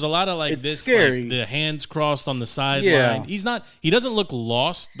 There's a lot of this, scary. The hands crossed on the sideline. Yeah. He doesn't look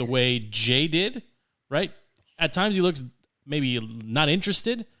lost the way Jay did, right? At times he looks maybe not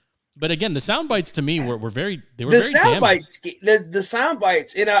interested, but again, the sound bites to me were very. They were the very sound bites. The sound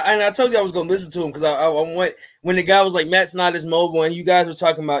bites, and I told you I was going to listen to him because I went when the guy was like Matt's not as mobile, and you guys were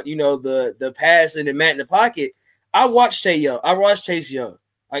talking about the pass and the Matt in the pocket. I watched Chase Young.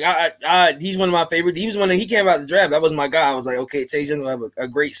 Like he's one of my favorite. He was he came out the draft. That was my guy. I was like, okay, Chase Young will have a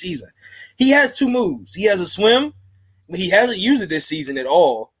great season. He has two moves. He has a swim. He hasn't used it this season at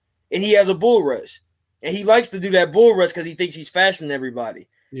all, and he has a bull rush. And he likes to do that bull rush because he thinks he's faster than everybody.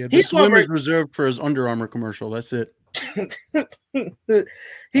 Yeah, the swim is reserved for his Under Armour commercial. That's it.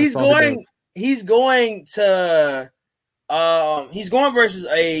 He's going versus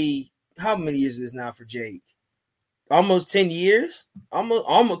how many years is this now for Jake? Almost 10 years?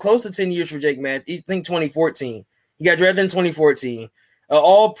 Almost close to 10 years for Jake, man. I think 2014. He got drafted in 2014.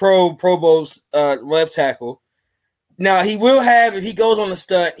 All Pro Bowl left tackle. Now, he will have, if he goes on a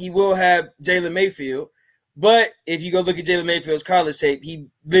stunt, he will have Jalen Mayfield. But if you go look at Jalen Mayfield's college tape, he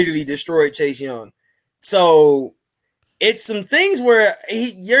literally destroyed Chase Young. So it's some things where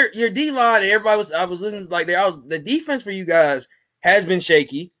your D-line and everybody I was listening to the defense for you guys has been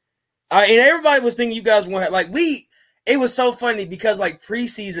shaky. And everybody was thinking you guys won't have, it was so funny because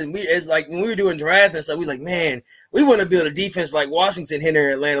preseason, when we were doing draft and stuff, we was like, man, we want to build a defense like Washington here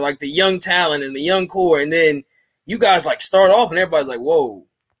in Atlanta, the young talent and the young core. And then you guys start off and everybody's like, whoa.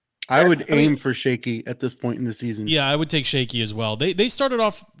 I would aim for shaky at this point in the season. Yeah, I would take shaky as well. They started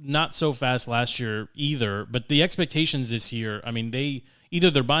off not so fast last year either, but the expectations this year, I mean,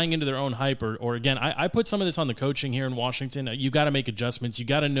 they're buying into their own hype or again, I put some of this on the coaching here in Washington. You got to make adjustments. You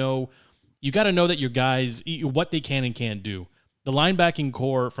got to know that your guys, what they can and can't do. The linebacking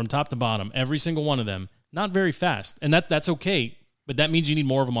core from top to bottom, every single one of them, not very fast. And that's okay, but that means you need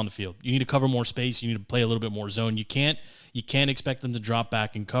more of them on the field. You need to cover more space. You need to play a little bit more zone. You can't expect them to drop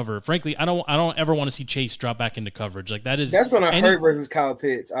back and cover. Frankly, I don't ever want to see Chase drop back into coverage. That's going to hurt versus Kyle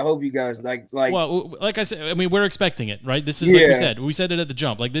Pitts. I hope you guys Well, like I said, I mean, we're expecting it, right? This is like we said it at the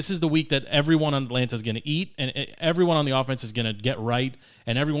jump. This is the week that everyone on Atlanta is going to eat, and everyone on the offense is going to get right,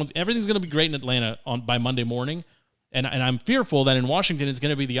 and everything's going to be great in Atlanta by Monday morning. And I'm fearful that in Washington it's going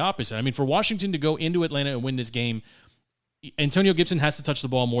to be the opposite. I mean, for Washington to go into Atlanta and win this game, Antonio Gibson has to touch the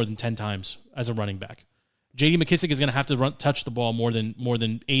ball more than 10 times as a running back. J.D. McKissic is going to have to touch the ball more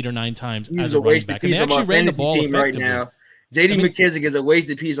than 8 or 9 times as a running back. He's a wasted piece on my fantasy team right now. J.D. McKissic is a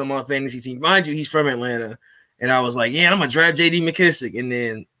wasted piece on my fantasy team. Mind you, he's from Atlanta. And I was like, yeah, I'm going to draft J.D. McKissic. And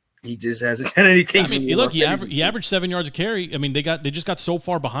then he just hasn't done anything. I mean, look, he averaged 7 yards a carry. I mean, they just got so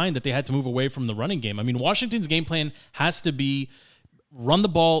far behind that they had to move away from the running game. I mean, Washington's game plan has to be run the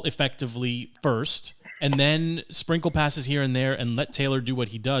ball effectively first, and then sprinkle passes here and there, and let Taylor do what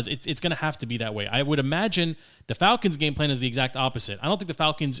he does. It's going to have to be that way. I would imagine the Falcons' game plan is the exact opposite. I don't think the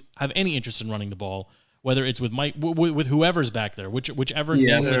Falcons have any interest in running the ball, whether it's with Mike, with whoever's back there, whichever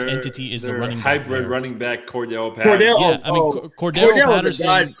nameless entity is the running back. Hybrid running back Cordell Patterson. Cordell is a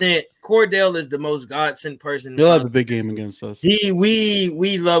godsend. Cordell is the most godsend person. He'll have a big game against us.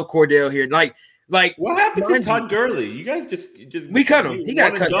 We love Cordell here. Like what happened to Todd Gurley? You guys just we cut him. He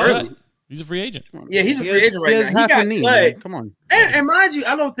got cut early. He's a free agent. Yeah, he's a free agent right now. He got cut. Come on. And mind you,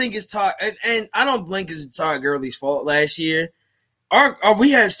 I don't think it's Todd, and I don't blink it's Todd Gurley's fault last year.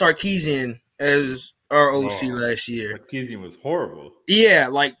 We had Sarkisian as our OC last year. Sarkisian was horrible. Yeah,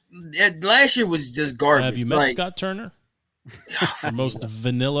 like last year was just garbage. Have you met Scott Turner? The most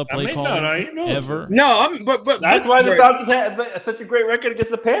vanilla play calling ever. No, but that's why the Falcons had such a great record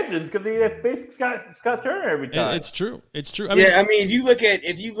against the Panthers, because they faced Scott Turner every time. It's true. I mean, if you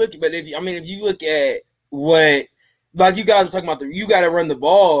look at what, like you guys were talking about, you got to run the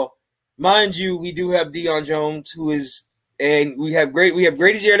ball. Mind you, we do have Deion Jones, and we have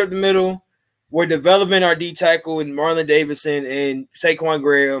Grady Jarrett up the middle. We're developing our D tackle and Marlon Davidson and Saquon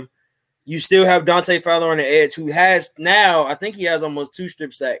Graham. You still have Dante Fowler on the edge, who has now, I think he has almost 2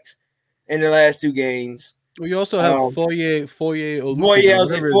 strip sacks in the last 2 games. We also have Foye. We still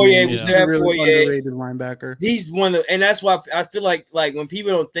have Foye. Underrated linebacker. He's one of, and that's why I feel like when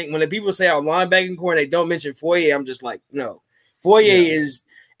people say our linebacking core and they don't mention Foye, I'm just like, no. Foye is,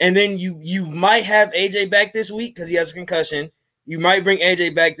 and then you might have AJ back this week because he has a concussion. You might bring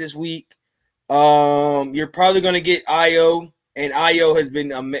AJ back this week. You're probably going to get Io. And Io has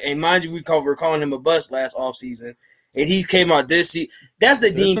been, and mind you, we're calling him a bust last offseason, and he came out this season. That's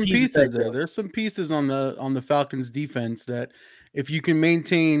the Dean Pease pieces there. There's some pieces on the Falcons defense that if you can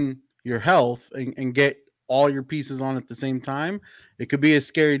maintain your health and get all your pieces on at the same time, it could be a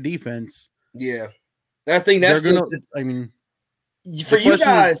scary defense. Yeah, I think that's. I mean, for you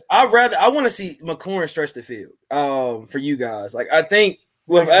guys, I want to see McLaurin stretch the field. For you guys, like I think.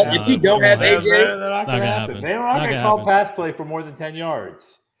 Well, if we don't have AJ, they're not going to happen. They're not going to call pass play for more than 10 yards.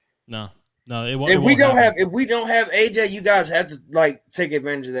 No, it won't. If we don't have AJ, you guys have to take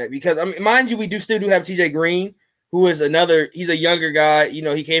advantage of that, because I mean, mind you, we still have TJ Green, who is he's a younger guy. You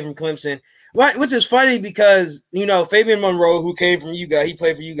know, he came from Clemson, which is funny because Fabian Monroe, who came from you guys, he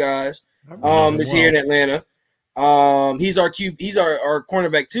played for you guys. Is here in Atlanta. He's our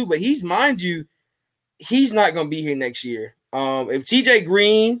cornerback too, but he's not going to be here next year. If TJ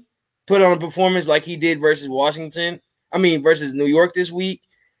Green put on a performance like he did versus New York this week,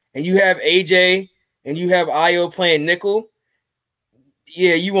 and you have AJ and you have Io playing nickel,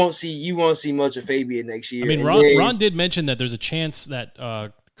 yeah, you won't see much of Fabian next year. I mean, Ron did mention that there's a chance that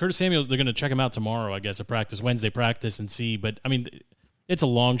Curtis Samuel, they're going to check him out tomorrow, I guess, at Wednesday practice and see. But I mean, it's a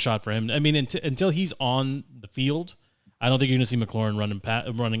long shot for him. I mean, until he's on the field, I don't think you're going to see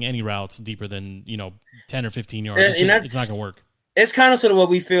McLaurin running any routes deeper than 10 or 15 yards. It's not going to work. It's kind of sort of what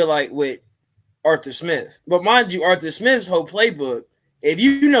we feel like with Arthur Smith. But mind you, Arthur Smith's whole playbook, if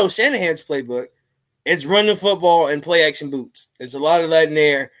you know Shanahan's playbook, it's run the football and play action boots. There's a lot of that in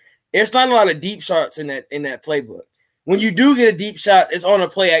there. It's not a lot of deep shots in that playbook. When you do get a deep shot, it's on a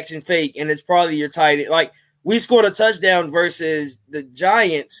play action fake, and it's probably your tight end. Like we scored a touchdown versus the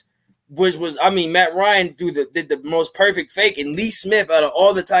Giants, which was, Matt Ryan did the most perfect fake, and Lee Smith, out of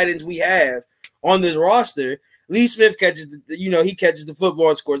all the tight ends we have on this roster, Lee Smith catches the football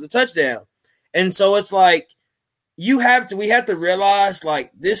and scores the touchdown. And so it's like we have to realize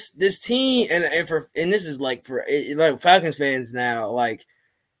like this team, and this is like for Falcons fans now, like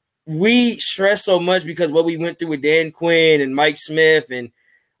we stress so much because what we went through with Dan Quinn and Mike Smith and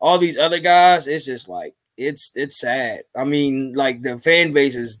all these other guys, it's just like it's sad. I mean, like the fan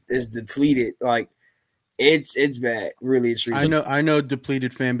base is depleted. Like it's bad. Really, it's true. I know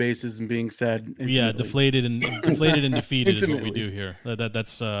depleted fan bases and being sad. Intimately. Yeah, deflated and defeated is what we do here.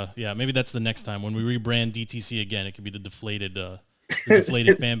 That's maybe that's the next time when we rebrand DTC again. It could be the deflated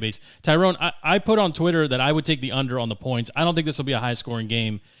fan base. Tyrone, I put on Twitter that I would take the under on the points. I don't think this will be a high scoring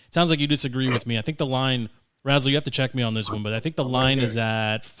game. It sounds like you disagree with me. I think the line. Razzle, you have to check me on this one, but I think the line is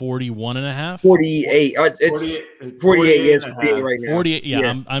at 41.5. 48. It's 48 is right now. 48.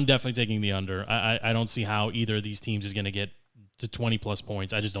 Yeah, I'm definitely taking the under. I don't see how either of these teams is going to get to 20 plus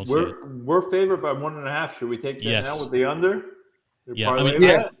points. I just don't see it. We're favored by 1.5. Should we take that now with the under? Yeah,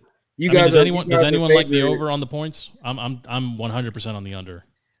 does anyone like the over on the points? I'm 100% on the under.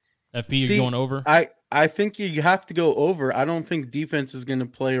 FP, you're going over? I think you have to go over. I don't think defense is going to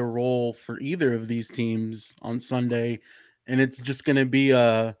play a role for either of these teams on Sunday, and it's just going to be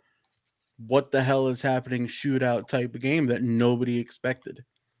a what the hell is happening shootout type of game that nobody expected.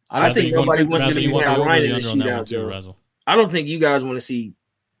 I think nobody wants to see Matt Ryan in the shootout, though. I don't think you guys want to see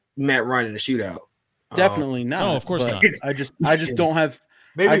Matt Ryan in the shootout. Definitely not. No, of course not. I just don't have.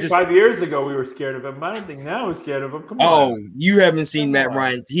 Maybe 5 years ago we were scared of him. I don't think now we're scared of him. Come on. Oh, you haven't seen Matt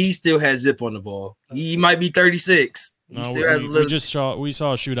Ryan. He still has zip on the ball. He might be 36. He still has a little. We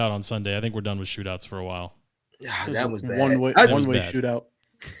saw a shootout on Sunday. I think we're done with shootouts for a while. That was bad. One way shootout.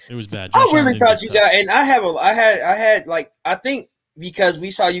 It was bad. I really thought you guys, and I had I think because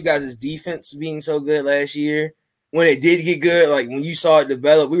we saw you guys' defense being so good last year, when it did get good, like when you saw it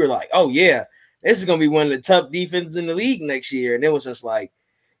develop, we were like, oh yeah, this is gonna be one of the tough defenses in the league next year. And it was just like,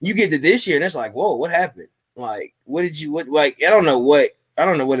 you get to this year, and it's like, whoa, what happened? Like, I don't know what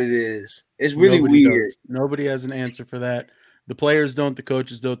it is. It's really weird. Nobody has an answer for that. The players don't, the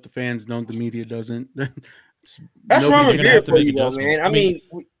coaches don't, the fans don't, the media doesn't. That's Ron Rivera for you, though, man. I mean,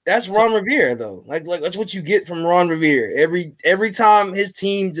 that's Ron Rivera, though. Like that's what you get from Ron Rivera. Every time his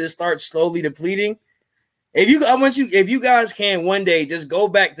team just starts slowly depleting. If you guys can one day just go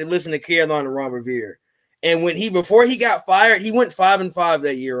back to listen to Carolina Ron Rivera, and before he got fired, he went 5-5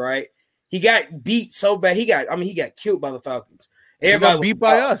 that year, right? He got beat so bad. He got killed by the Falcons. Everybody got beat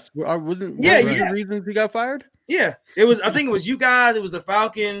by us. Wasn't the reasons he got fired? Yeah, it was. I think it was you guys. It was the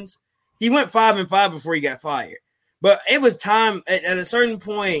Falcons. He went 5-5 before he got fired. But it was time at a certain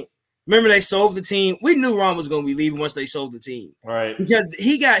point. Remember, they sold the team. We knew Ron was going to be leaving once they sold the team, right? Because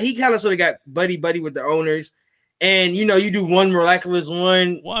he kind of sort of got buddy with the owners, and you do one miraculous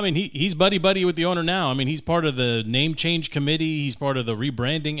one. Well, I mean, he's buddy with the owner now. I mean, he's part of the name change committee. He's part of the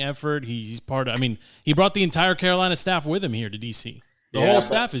rebranding effort. He's part of. I mean, he brought the entire Carolina staff with him here to DC. The whole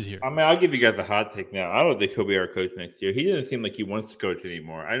staff is here. I mean, I'll give you guys a hot take now. I don't think he'll be our coach next year. He doesn't seem like he wants to coach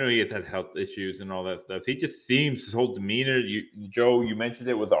anymore. I know he has had health issues and all that stuff. He just seems, his whole demeanor. Joe, you mentioned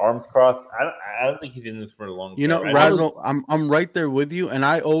it with the arms crossed. I don't think he's in this for a long time. Razzle, I'm right there with you, and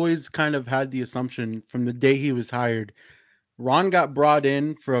I always kind of had the assumption from the day he was hired, Ron got brought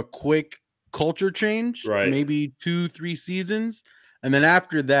in for a quick culture change, right? Maybe 2-3 seasons, and then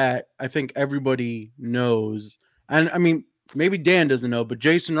after that, I think everybody knows. And I mean, maybe Dan doesn't know, but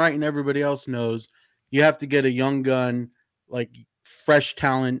Jason Wright and everybody else knows you have to get a young gun, like fresh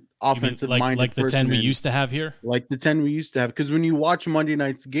talent, offensive minded, like the 10 we used to have here, like the 10 we used to have. Because when you watch Monday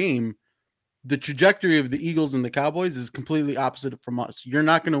night's game, the trajectory of the Eagles and the Cowboys is completely opposite from us. You're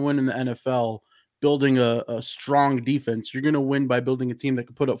not going to win in the NFL building a strong defense. You're going to win by building a team that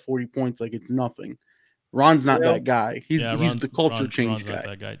can put up 40 points like it's nothing. Ron's not that guy. He's the culture change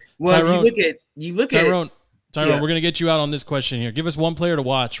guy. Well, Tyrone, if you look at Tyrone, we're going to get you out on this question here. Give us one player to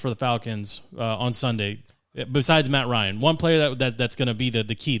watch for the Falcons on Sunday, besides Matt Ryan. One player that's going to be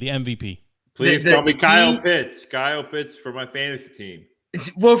the key, the MVP. Please tell me Kyle Pitts. Kyle Pitts for my fantasy team.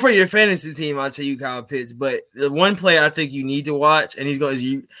 Well, for your fantasy team, I'll tell you Kyle Pitts. But the one player I think you need to watch, and it's going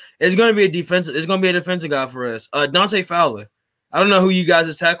to be a defensive guy for us. Dante Fowler. I don't know who you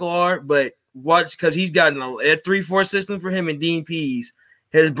guys' tackle are, but watch because he's gotten a 3-4 system for him, and Dean Pease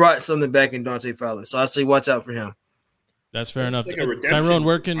has brought something back in Dante Fowler. So I say watch out for him. That's fair enough. Tyrone,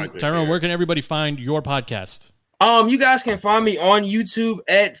 where can everybody find your podcast? You guys can find me on YouTube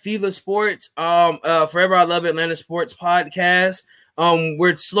at Fila Sports. Forever I Love Atlanta Sports Podcast.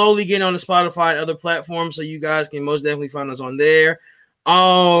 We're slowly getting on the Spotify and other platforms, so you guys can most definitely find us on there.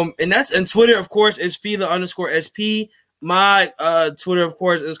 And Twitter, of course, is Fila_SP. My Twitter, of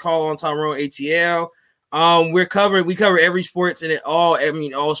course, is called on Tyrone ATL. We cover every sports in it,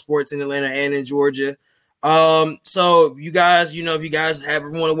 all sports in Atlanta and in Georgia. So you guys, if you guys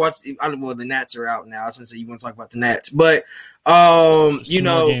want to watch, the Nats are out now. I was going to say you want to talk about the Nats, but more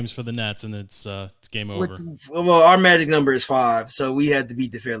games for the Nats and it's game over. Our magic number is 5, so we had to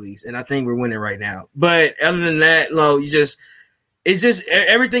beat the Phillies, and I think we're winning right now. But other than that, it's just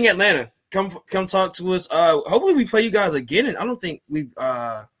everything Atlanta. Come talk to us. Hopefully we play you guys again, and I don't think we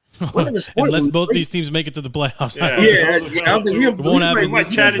unless both these teams make it to the playoffs. I don't think we might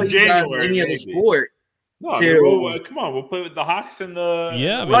chat in January. Any other sport. No, come on, we'll play with the Hawks and the.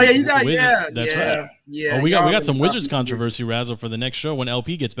 Yeah, that's right. Yeah, we got some Wizards controversy, Razzle, for the next show when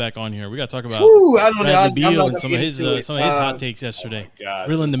LP gets back on here. We got to talk about Bradley Beal and some of his hot takes yesterday.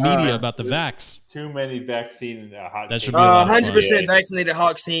 Grilling the media about the vax. Too many vaccine hot takes. 100% vaccinated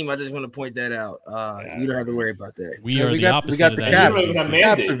Hawks team. I just want to point that out. You don't have to worry about that. We are the opposite of that. The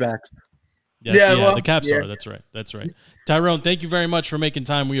Caps are vaxxed. The Caps are. That's right. Tyrone, thank you very much for making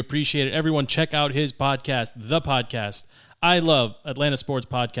time. We appreciate it. Everyone, check out his podcast, The Podcast. I love Atlanta Sports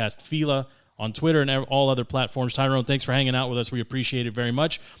Podcast, Fila, on Twitter and all other platforms. Tyrone, thanks for hanging out with us. We appreciate it very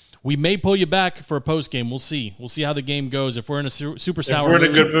much. We may pull you back for a post game. We'll see. We'll see how the game goes. If we're in a super sour mood. If we're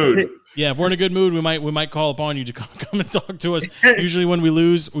in a good mood. Yeah, if we're in a good mood, we might call upon you to come and talk to us. Usually when we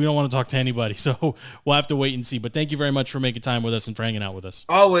lose, we don't want to talk to anybody. So we'll have to wait and see. But thank you very much for making time with us and for hanging out with us.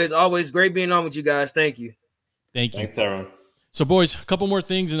 Always great being on with you guys. Thank you. Thank you. Thanks, Tyrone. So, boys, a couple more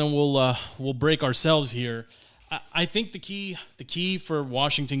things, and then we'll break ourselves here. I think the key for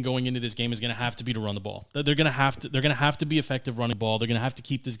Washington going into this game is going to have to be to run the ball. They're going to have to be effective running the ball. They're going to have to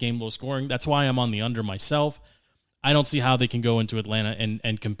keep this game low scoring. That's why I'm on the under myself. I don't see how they can go into Atlanta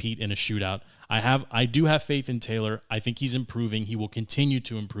and compete in a shootout. I do have faith in Taylor. I think he's improving. He will continue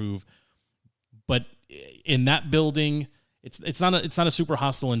to improve. But in that building, it's not a super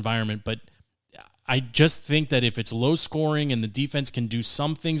hostile environment, but I just think that if it's low scoring and the defense can do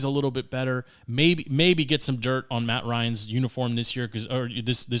some things a little bit better, maybe get some dirt on Matt Ryan's uniform this year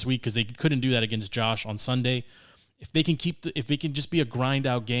this week, because they couldn't do that against Josh on Sunday. If they can just be a grind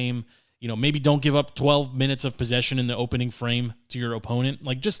out game, maybe don't give up 12 minutes of possession in the opening frame to your opponent,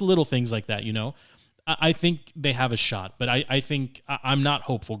 like just little things like that. I think they have a shot, but I think I'm not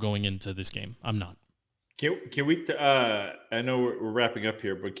hopeful going into this game. I'm not. Can we? I know we're wrapping up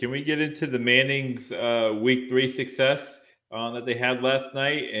here, but can we get into the Manning's Week 3 success that they had last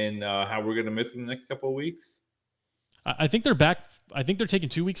night and how we're going to miss them the next couple of weeks? I think they're back. I think they're taking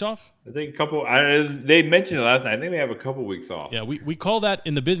 2 weeks off. I think they mentioned it last night. I think they have a couple weeks off. Yeah, we call that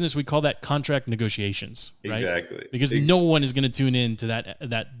in the business. We call that contract negotiations, right? Exactly. Because no one is going to tune in to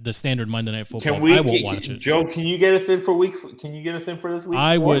the standard Monday Night Football. I won't watch it. Joe, can you get us in for week? Can you get us in for this week?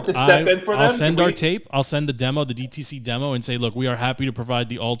 I would. To step in for I'll them? send our tape. I'll send the demo, the DTC demo, and say, look, we are happy to provide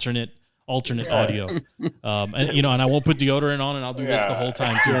the alternate audio, and I won't put deodorant on, and I'll do this the whole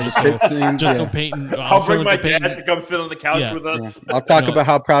time too, just so Peyton. I'll bring my dad to come sit on the couch with us. Yeah. I'll talk about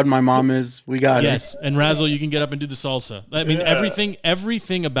how proud my mom is. We got it. Yes, and Razzle, you can get up and do the salsa. I mean,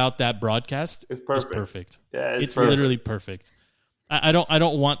 everything about that broadcast is perfect. Yeah, it's literally perfect. I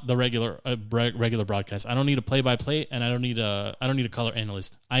don't want the regular broadcast. I don't need a play-by-play, and I don't need a color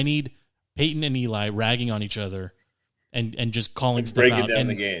analyst. I need Peyton and Eli ragging on each other. And just calling stuff out. Breaking down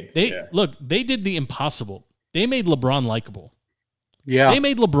the game. They did the impossible. They made LeBron likable. Yeah. They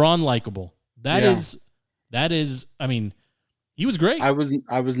made LeBron likable. That is, I mean, he was great. I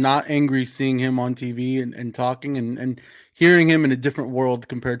was not angry seeing him on TV and talking and hearing him in a different world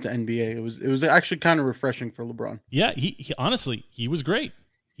compared to NBA. It was actually kind of refreshing for LeBron. Yeah, he honestly, he was great.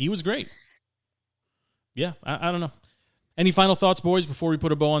 He was great. Yeah, I don't know. Any final thoughts, boys, before we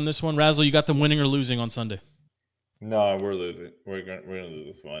put a bow on this one? Razzle, you got them winning or losing on Sunday? No, we're losing. We're gonna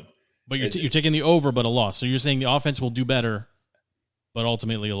lose this one. But you're taking the over, but a loss. So you're saying the offense will do better, but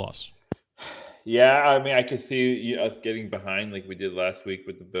ultimately a loss. Yeah, I mean, I could see us getting behind like we did last week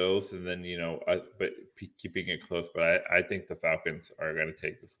with the Bills, and then but keeping it close. But I think the Falcons are going to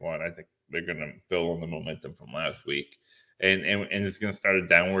take this one. I think they're going to build on the momentum from last week, and it's going to start a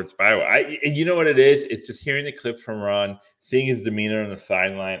downward spiral. And you know what it is? It's just hearing the clips from Ron, seeing his demeanor on the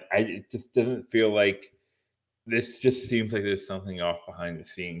sideline. It just doesn't feel like. This just seems like there's something off behind the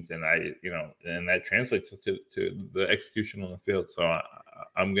scenes, and and that translates to the execution on the field. So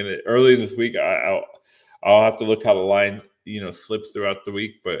I'm gonna early this week. I'll have to look how the line slips throughout the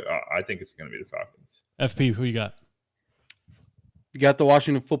week, but I think it's gonna be the Falcons. FP, who you got? You got the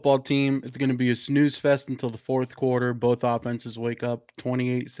Washington football team. It's going to be a snooze fest until the fourth quarter. Both offenses wake up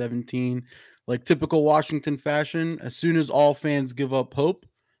 28-17, like typical Washington fashion. As soon as all fans give up hope,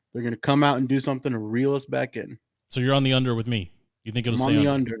 they're going to come out and do something to reel us back in. So you're on the under with me. You think it'll stay on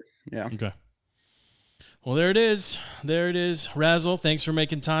the under? Yeah. Okay. Well, there it is. There it is. Razzle, thanks for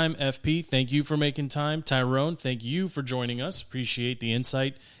making time. FP, thank you for making time. Tyrone, thank you for joining us. Appreciate the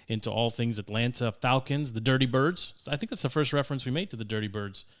insight into all things Atlanta Falcons, the Dirty Birds. I think that's the first reference we made to the Dirty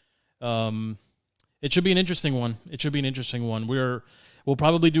Birds. It should be an interesting one. We'll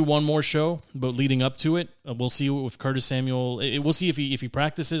probably do one more show, but leading up to it, we'll see with Curtis Samuel. We'll see if he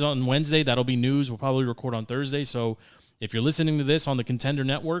practices on Wednesday. That'll be news. We'll probably record on Thursday. So if you're listening to this on the Contender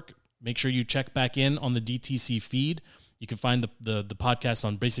Network, make sure you check back in on the DTC feed. You can find the podcast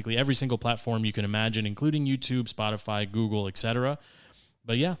on basically every single platform you can imagine, including YouTube, Spotify, Google, etc.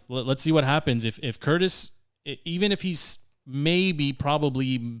 But yeah, let's see what happens. If Curtis, even if he's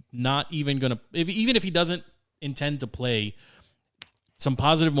probably not even going to, even if he doesn't intend to play, some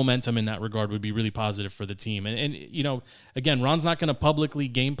positive momentum in that regard would be really positive for the team. And again, Ron's not going to publicly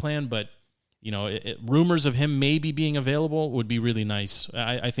game plan, but rumors of him maybe being available would be really nice.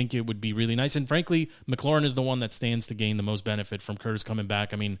 I think it would be really nice. And frankly, McLaurin is the one that stands to gain the most benefit from Curtis coming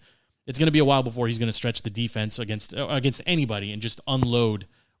back. I mean, it's going to be a while before he's going to stretch the defense against anybody and just unload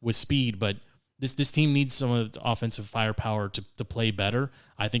with speed. But This team needs some of the offensive firepower to play better.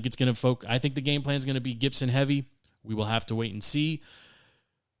 I think it's going to I think the game plan is going to be Gibson heavy. We will have to wait and see.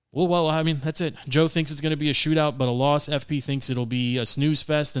 Well, I mean, that's it. Joe thinks it's going to be a shootout, but a loss. FP thinks it'll be a snooze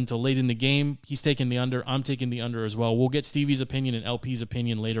fest until late in the game. He's taking the under. I'm taking the under as well. We'll get Stevie's opinion and LP's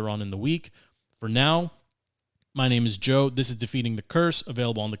opinion later on in the week. For now, my name is Joe. This is Defeating the Curse,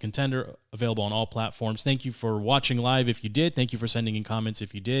 available on The Contender, available on all platforms. Thank you for watching live if you did. Thank you for sending in comments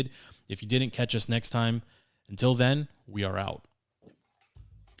if you did. If you didn't, catch us next time. Until then, we are out.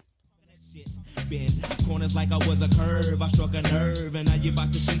 Bend corners like I was a curve. I struck a nerve, and now you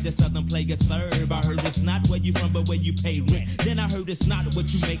about to see the Southern player serve. I heard it's not where you from, but where you pay rent. Then I heard it's not what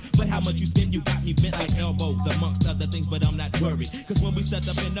you make, but how much you spend. You got me bent like elbows, amongst other things, but I'm not worried. Cause when we set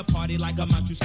up in the party like I'm out, you